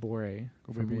then Kabore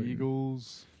from the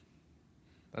Eagles.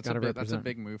 That's a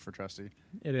big move for Trusty.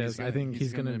 It is. I think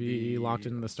he's going to be locked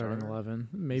in the starting 11.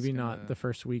 Maybe not the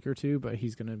first week or two, but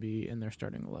he's going to be in their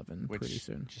starting 11 pretty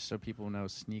soon. Just so people know,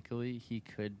 sneakily, he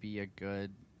could be a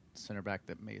good center back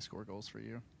that may score goals for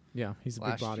you. Yeah, he's a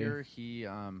big body. Last year, he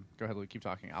go ahead, Luke, keep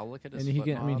talking. I'll look at his.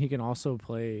 And he can also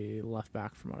play left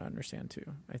back, from what I understand too.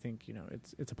 I think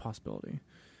it's a possibility.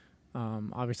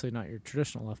 Obviously not your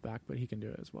traditional left back, but he can do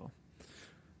it as well.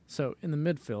 So in the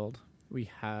midfield, we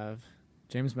have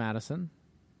James Maddison,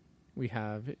 we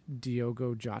have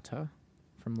Diogo Jota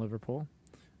from Liverpool,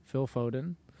 Phil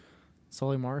Foden,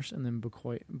 Solly Marsh, and then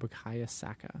Bukayo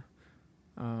Saka.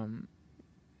 And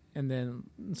then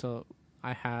so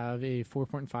I have a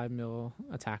 4.5 mil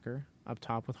attacker up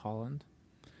top with Holland,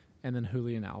 and then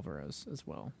Julian Alvarez as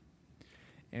well.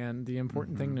 And the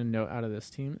important thing to note out of this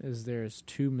team is there's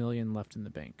 2 million left in the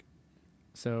bank.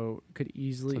 So could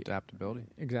easily... It's adaptability.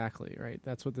 Exactly, right?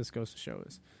 That's what this goes to show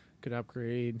is. Could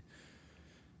upgrade,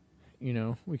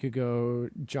 we could go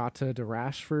Jota to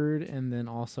Rashford and then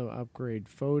also upgrade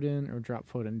Foden or drop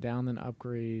Foden down, then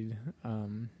upgrade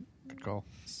Good call.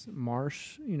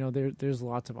 Marsh, there's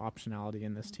lots of optionality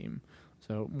in this team.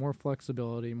 So more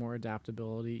flexibility, more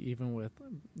adaptability, even with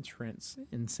Trent's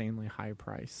insanely high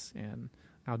price and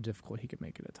how difficult he could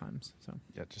make it at times. So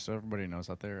yeah, just so everybody knows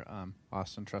out there,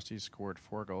 Austin Trusty scored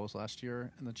 4 goals last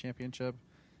year in the championship,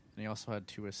 and he also had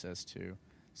 2 assists too.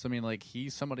 So I mean, like,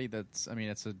 he's somebody that's, I mean,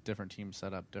 it's a different team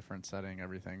setup, different setting,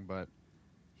 everything, but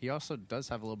he also does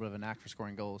have a little bit of a knack for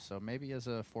scoring goals. So maybe as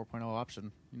a 4.0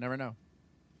 option, you never know.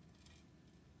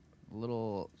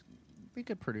 We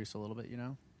could produce a little bit,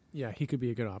 Yeah, he could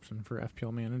be a good option for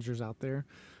FPL managers out there.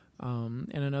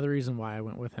 And another reason why I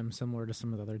went with him, similar to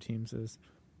some of the other teams, is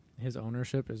his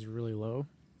ownership is really low.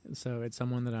 So it's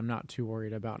someone that I'm not too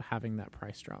worried about having that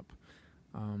price drop.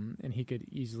 And he could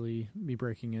easily be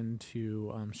breaking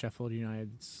into Sheffield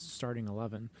United's starting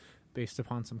 11 based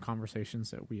upon some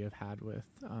conversations that we have had with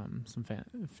some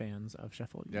fans of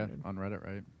Sheffield United. Yeah, on Reddit,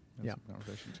 right? Yeah.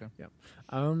 Conversations, yeah.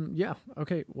 Yeah.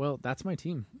 Okay. Well, that's my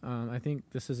team. I think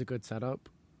this is a good setup.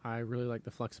 I really like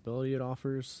the flexibility it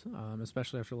offers,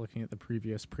 especially after looking at the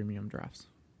previous premium drafts.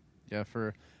 Yeah,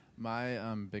 for my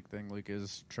big thing, Luke,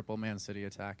 is triple Man City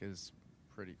attack is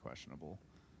pretty questionable.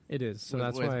 It is. So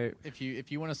that's why if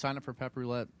you want to sign up for Pep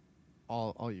Roulette,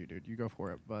 all you, dude, you go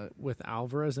for it. But with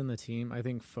Alvarez in the team, I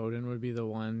think Foden would be the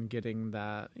one getting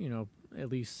that, at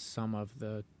least some of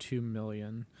the 2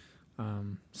 million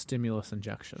stimulus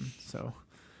injection. So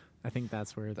I think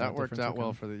that's where that worked out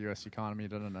well for the U.S. economy,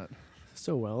 didn't it?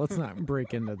 So well. Let's not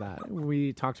break into that.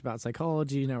 We talked about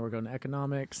psychology. Now we're going to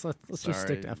economics. Let's just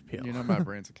stick to FPL. My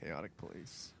brain's a chaotic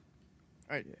police.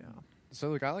 All right. Yeah. So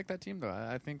look, I like that team though.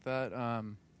 I think that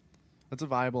that's a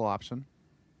viable option.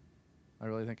 I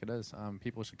really think it is.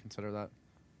 People should consider that.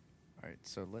 All right.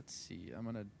 So let's see. I'm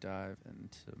gonna dive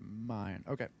into mine.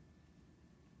 Okay.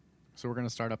 So we're gonna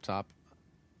start up top.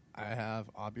 I have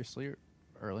obviously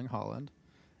Erling Haaland.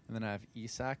 And then I have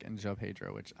Isak and Joe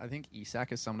Pedro, which I think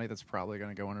Isak is somebody that's probably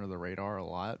going to go under the radar a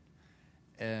lot.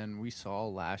 And we saw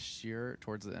last year,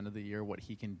 towards the end of the year, what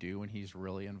he can do when he's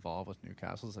really involved with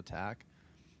Newcastle's attack.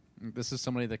 This is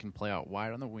somebody that can play out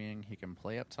wide on the wing. He can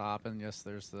play up top. And yes,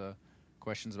 there's the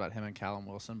questions about him and Callum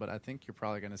Wilson, but I think you're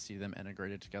probably going to see them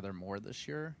integrated together more this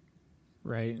year.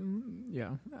 Right.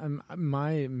 Yeah.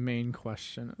 My main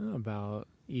question about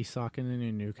Isak and the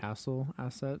new Newcastle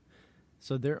asset.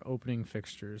 So their opening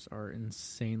fixtures are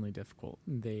insanely difficult.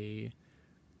 They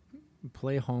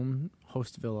play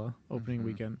host Villa opening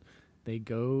weekend. They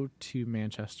go to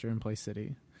Manchester and play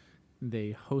City.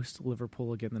 They host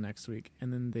Liverpool again the next week.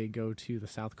 And then they go to the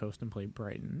South Coast and play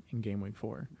Brighton in game week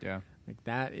 4. Yeah. Like,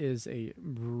 that is a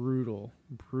brutal,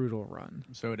 brutal run.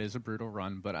 So it is a brutal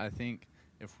run, but I think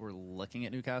if we're looking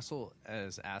at Newcastle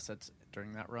as assets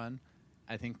during that run,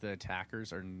 I think the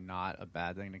attackers are not a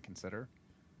bad thing to consider.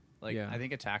 I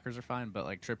think attackers are fine, but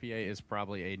Trippier is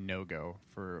probably a no-go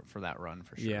for that run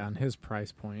for sure. Yeah, and his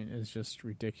price point is just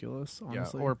ridiculous,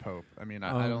 honestly. Yeah, or Pope. I mean,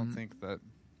 I don't think that...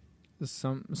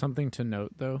 Something to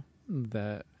note, though,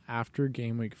 that after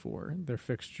game week 4, their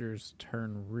fixtures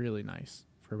turn really nice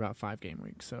for about 5 game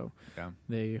weeks. So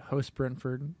they host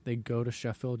Brentford, they go to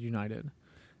Sheffield United,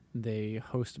 they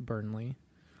host Burnley,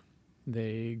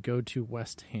 they go to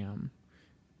West Ham,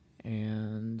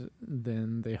 and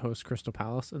then they host Crystal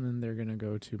Palace, and then they're going to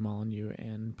go to Molineux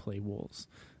and play Wolves.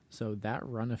 So that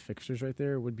run of fixtures right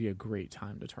there would be a great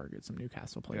time to target some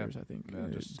Newcastle players, I think. Yeah,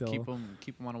 just keep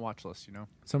them on a watch list,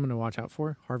 Someone to watch out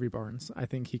for, Harvey Barnes. I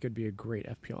think he could be a great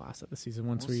FPL asset this season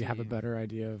once we have a better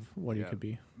idea of what he could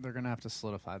be. They're going to have to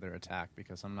solidify their attack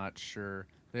because I'm not sure.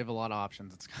 They have a lot of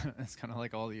options. It's kind of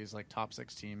like all these top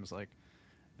 6 teams.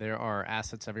 There are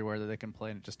assets everywhere that they can play,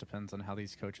 and it just depends on how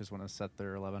these coaches want to set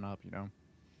their 11 up, All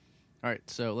right,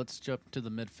 so let's jump to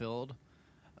the midfield.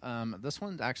 This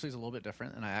one actually is a little bit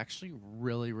different, and I actually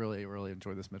really, really, really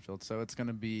enjoy this midfield. So it's going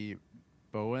to be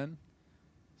Bowen,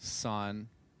 Son,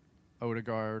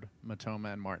 Odegaard,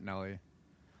 Matoma, and Martinelli.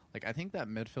 I think that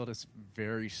midfield is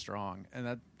very strong,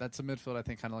 and that's a midfield I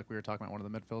think kind of like we were talking about one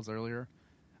of the midfields earlier.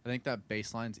 I think that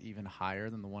baseline's even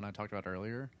higher than the one I talked about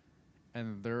earlier.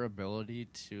 And their ability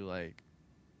to,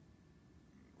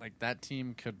 that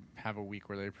team could have a week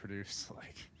where they produce,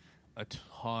 a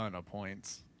ton of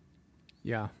points.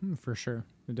 Yeah, for sure.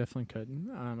 It definitely could.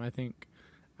 I think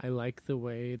I like the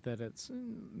way that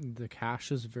the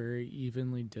cash is very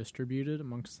evenly distributed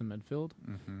amongst the midfield.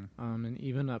 And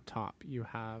even up top, you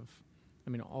have,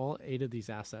 all 8 of these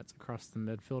assets across the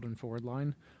midfield and forward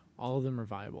line, all of them are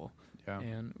viable. Yeah.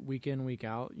 And week in, week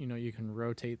out, you can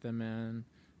rotate them in.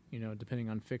 Depending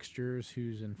on fixtures,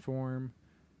 who's in form,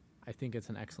 I think it's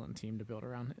an excellent team to build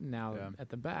around. Now, at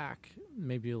the back,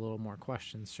 maybe a little more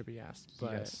questions should be asked.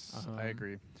 But yes, I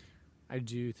agree. I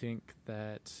do think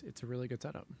that it's a really good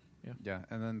setup. Yeah. Yeah,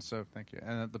 and then thank you.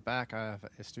 And at the back, I have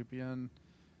Estupiñán,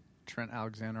 Trent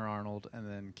Alexander-Arnold, and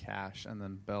then Cash, and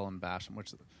then Bell and Basham,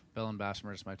 which Bell and Basham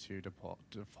are just my two default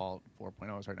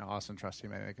 4.0s right now. Austin Trusty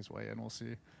may make his way in. We'll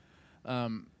see.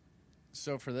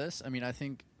 So for this, I mean, I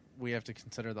think we have to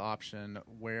consider the option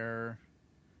where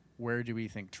do we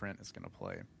think Trent is going to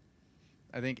play?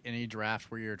 I think any draft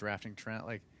where you're drafting Trent,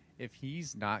 like if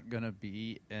he's not going to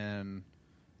be in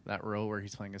that role where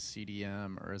he's playing as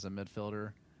CDM or as a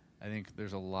midfielder, I think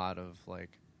there's a lot of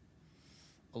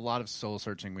soul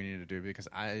searching we need to do, because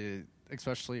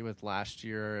especially with last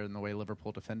year and the way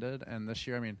Liverpool defended, and this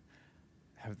year, I mean,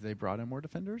 have they brought in more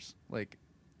defenders?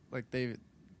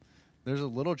 There's a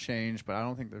little change, but I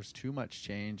don't think there's too much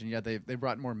change. And yeah, they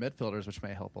brought more midfielders, which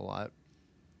may help a lot.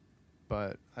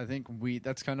 But I think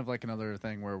that's kind of like another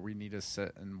thing where we need to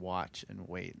sit and watch and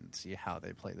wait and see how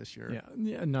they play this year.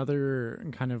 Yeah, another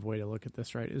kind of way to look at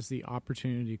this, right, is the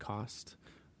opportunity cost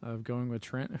of going with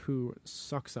Trent, who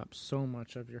sucks up so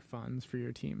much of your funds for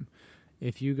your team.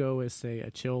 If you go with, say, a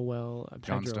Chilwell, a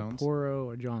Pedro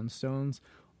Porro, a John Stones,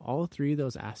 all three of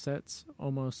those assets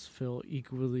almost feel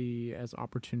equally as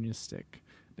opportunistic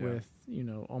with,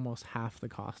 almost half the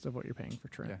cost of what you're paying for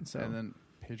Trent. Yeah. So, and then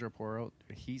Pedro Porro,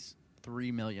 he's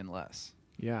 $3 million less.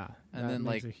 Yeah. And then,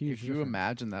 like, if you difference.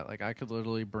 Imagine that, like, I could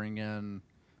literally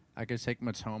I could take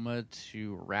Matoma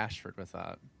to Rashford with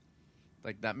that.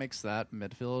 Like, that makes that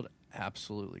midfield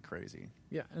absolutely crazy.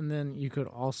 Yeah, and then you could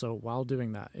also, while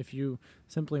doing that, if you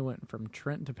simply went from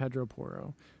Trent to Pedro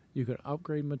Porro, you could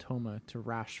upgrade Matoma to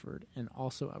Rashford and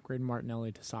also upgrade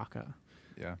Martinelli to Saka.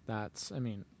 Yeah.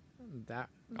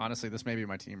 Honestly, this may be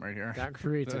my team right here. That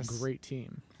creates a great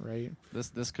team, right?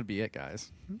 This could be it,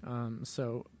 guys.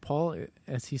 So Paul,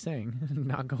 as he's saying,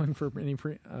 not going for any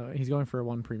he's going for a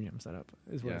one premium setup,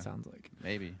 is what it sounds like.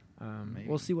 Maybe.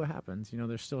 We'll see what happens.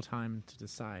 There's still time to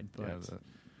decide. But the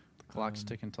clock's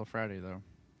ticking until Friday, though.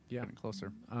 Yeah, getting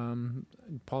closer.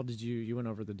 Paul, you went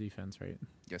over the defense, right?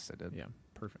 Yes, I did. Yeah,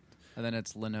 perfect. And then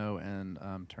it's Leno and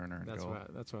Turner. That's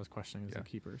what I was questioning is the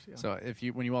keepers. Yeah. So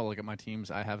when you all look at my teams,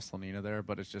 I have Slanina there,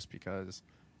 but it's just because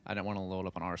I didn't want to load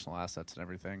up on Arsenal assets and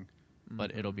everything. Mm-hmm.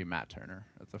 But it'll be Matt Turner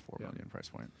at the $4 million price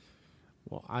point.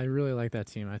 Well, I really like that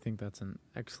team. I think that's an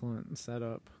excellent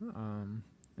setup.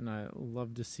 And I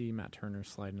love to see Matt Turner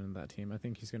slide into that team. I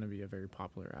think he's going to be a very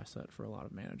popular asset for a lot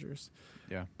of managers.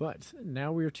 Yeah. But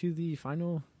now we're to the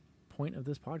final point of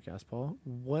this podcast, Paul.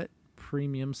 What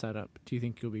premium setup do you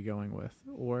think you'll be going with?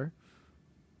 Or,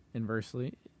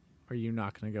 inversely, are you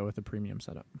not going to go with a premium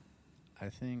setup? I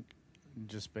think,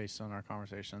 just based on our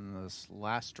conversation, this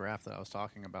last draft that I was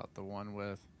talking about, the one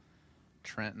with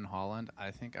Trent and Haaland,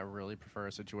 I think I really prefer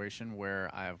a situation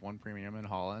where I have one premium in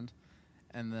Haaland,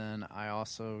 and then I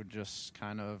also just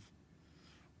kind of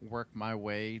work my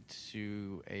way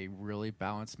to a really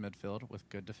balanced midfield with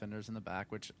good defenders in the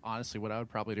back, which honestly what I would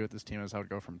probably do with this team is I would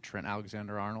go from Trent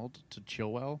Alexander-Arnold to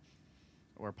Chilwell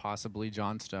or possibly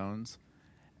John Stones,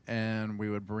 and we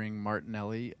would bring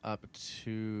Martinelli up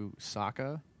to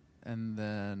Saka and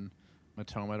then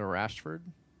Matoma to Rashford,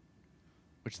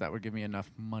 which that would give me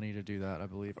enough money to do that, I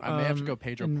believe. I may have to go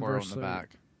Pedro Porro in the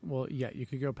back. Well, yeah, you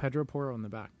could go Pedro Porro in the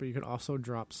back, but you could also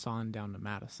drop Son down to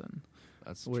Madison.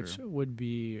 That's which true. Would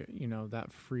be,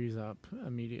 that frees up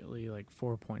immediately like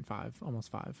 4.5,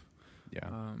 almost 5. Yeah.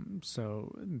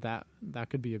 So that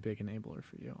could be a big enabler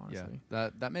for you, honestly. Yeah.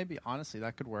 That may be, honestly,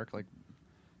 that could work. Like,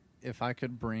 if I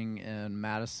could bring in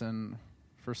Madison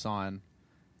for Son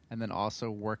and then also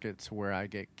work it to where I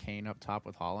get Kane up top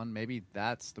with Haaland, maybe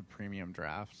that's the premium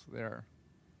draft there.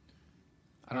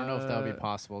 I don't know if that would be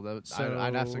possible.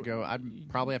 I'd have to go. I'd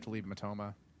probably have to leave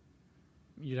Matoma.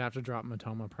 You'd have to drop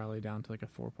Matoma probably down to like a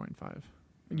 4.5.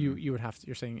 Mm-hmm. You would have to.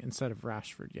 You're saying instead of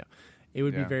Rashford, yeah, it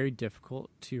would be very difficult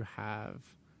to have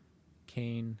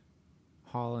Kane,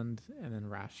 Haaland, and then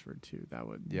Rashford too. That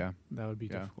would be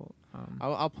difficult.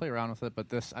 I'll play around with it, but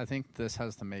I think this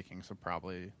has the makings of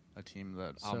probably a team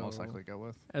that I'll most likely go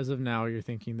with. As of now, you're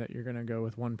thinking that you're going to go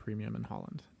with one premium in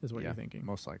Haaland, is what you're thinking.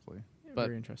 Most likely. But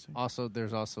very interesting. Also, that's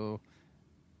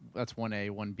 1A,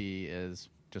 1B is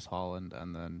just Haaland,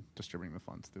 and then distributing the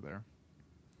funds through there.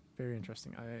 Very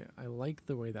interesting. I like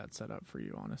the way that's set up for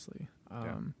you, honestly.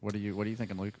 What are you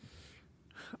thinking, Luke?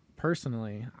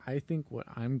 Personally, I think what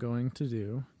I'm going to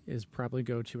do is probably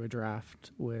go to a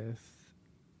draft with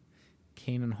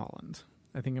Kane and Haaland.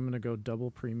 I think I'm going to go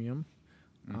double premium.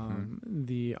 Mm-hmm.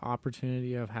 The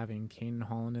opportunity of having Kane and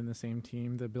Haaland in the same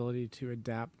team, the ability to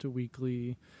adapt to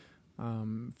weekly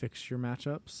fixture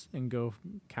matchups and go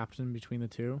captain between the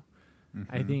two.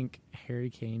 Mm-hmm. I think Harry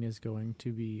Kane is going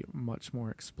to be much more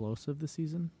explosive this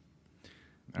season.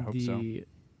 I hope the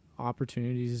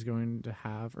opportunities he's going to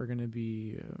have are going to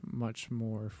be much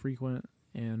more frequent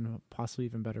and possibly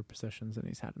even better possessions than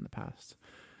he's had in the past.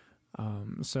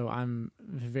 So I'm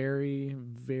very,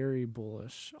 very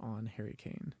bullish on Harry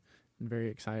Kane and very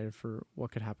excited for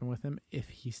what could happen with him if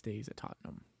he stays at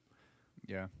Tottenham.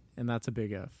 Yeah. And that's a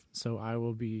big if. So I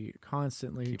will be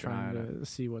constantly trying to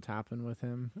see what's happened with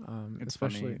him. It's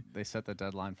especially funny. They set the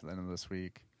deadline for the end of this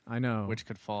week. I know. Which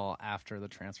could fall after the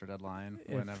transfer deadline,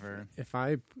 whenever. If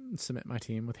I submit my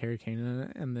team with Harry Kane in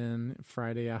it and then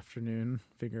Friday afternoon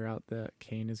figure out that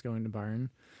Kane is going to Bayern.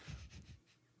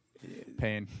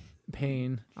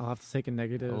 Pain. I'll have to take a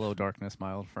negative. Hello, darkness,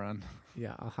 my old friend.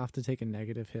 Yeah, I'll have to take a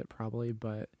negative hit probably,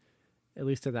 but at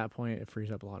least at that point it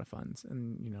frees up a lot of funds,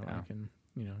 and I can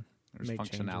there's make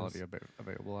functionality changes.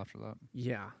 available after that.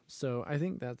 Yeah, so I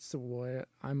think that's what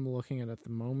I'm looking at the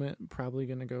moment. Probably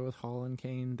going to go with Haaland,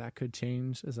 Kane. That could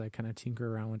change as I kind of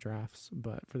tinker around with drafts,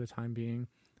 but for the time being,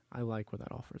 I like what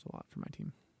that offers a lot for my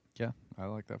team. Yeah, I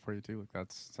like that for you too.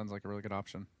 That sounds like a really good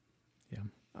option. Yeah.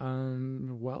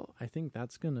 Well, I think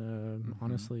that's going to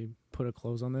honestly put a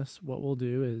close on this. What we'll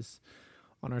do is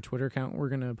on our Twitter account, we're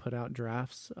going to put out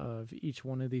drafts of each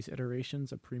one of these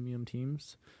iterations of premium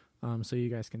teams. So you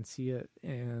guys can see it.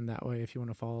 And that way, if you want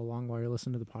to follow along while you're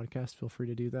listening to the podcast, feel free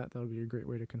to do that. That'll be a great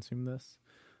way to consume this.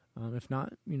 If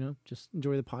not, just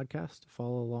enjoy the podcast,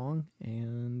 follow along,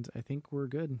 and I think we're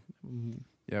good.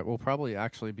 Yeah, we'll probably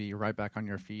actually be right back on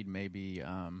your feed maybe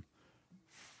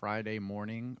Friday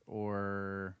morning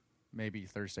or maybe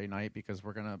Thursday night, because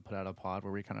we're going to put out a pod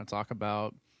where we kind of talk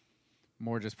about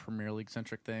more just Premier League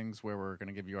centric things, where we're going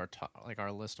to give you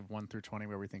our list of 1 through 20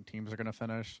 where we think teams are going to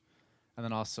finish. And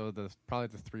then also probably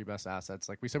the 3 best assets.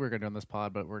 Like we said, we were going to do on this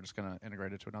pod, but we're just going to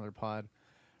integrate it to another pod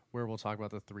where we'll talk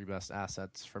about the 3 best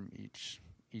assets from each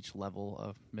level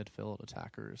of midfield,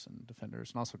 attackers, and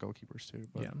defenders, and also goalkeepers too.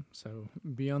 But. Yeah, so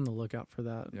be on the lookout for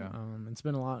that. Yeah. It's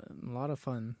been a lot of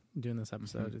fun doing this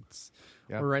episode.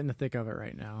 We're right in the thick of it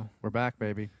right now. We're back,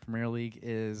 baby. Premier League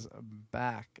is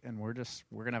back, and we're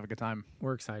gonna have a good time.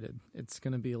 We're excited. It's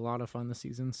gonna be a lot of fun this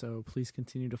season. So please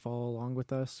continue to follow along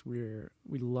with us. We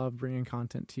love bringing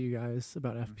content to you guys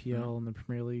about FPL and the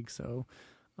Premier League. So.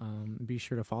 Be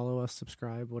sure to follow us,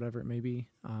 subscribe, whatever it may be,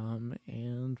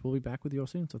 and we'll be back with you all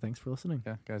soon. So thanks for listening.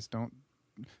 Yeah, guys,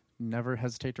 never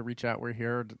hesitate to reach out. We're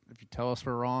here. If you tell us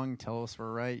we're wrong, tell us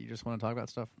we're right, you just want to talk about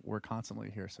stuff, we're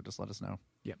constantly here. So just let us know.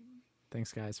 Yep.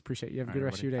 Thanks, guys. Appreciate you. Have a good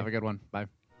rest of your day. Have a good one. Bye.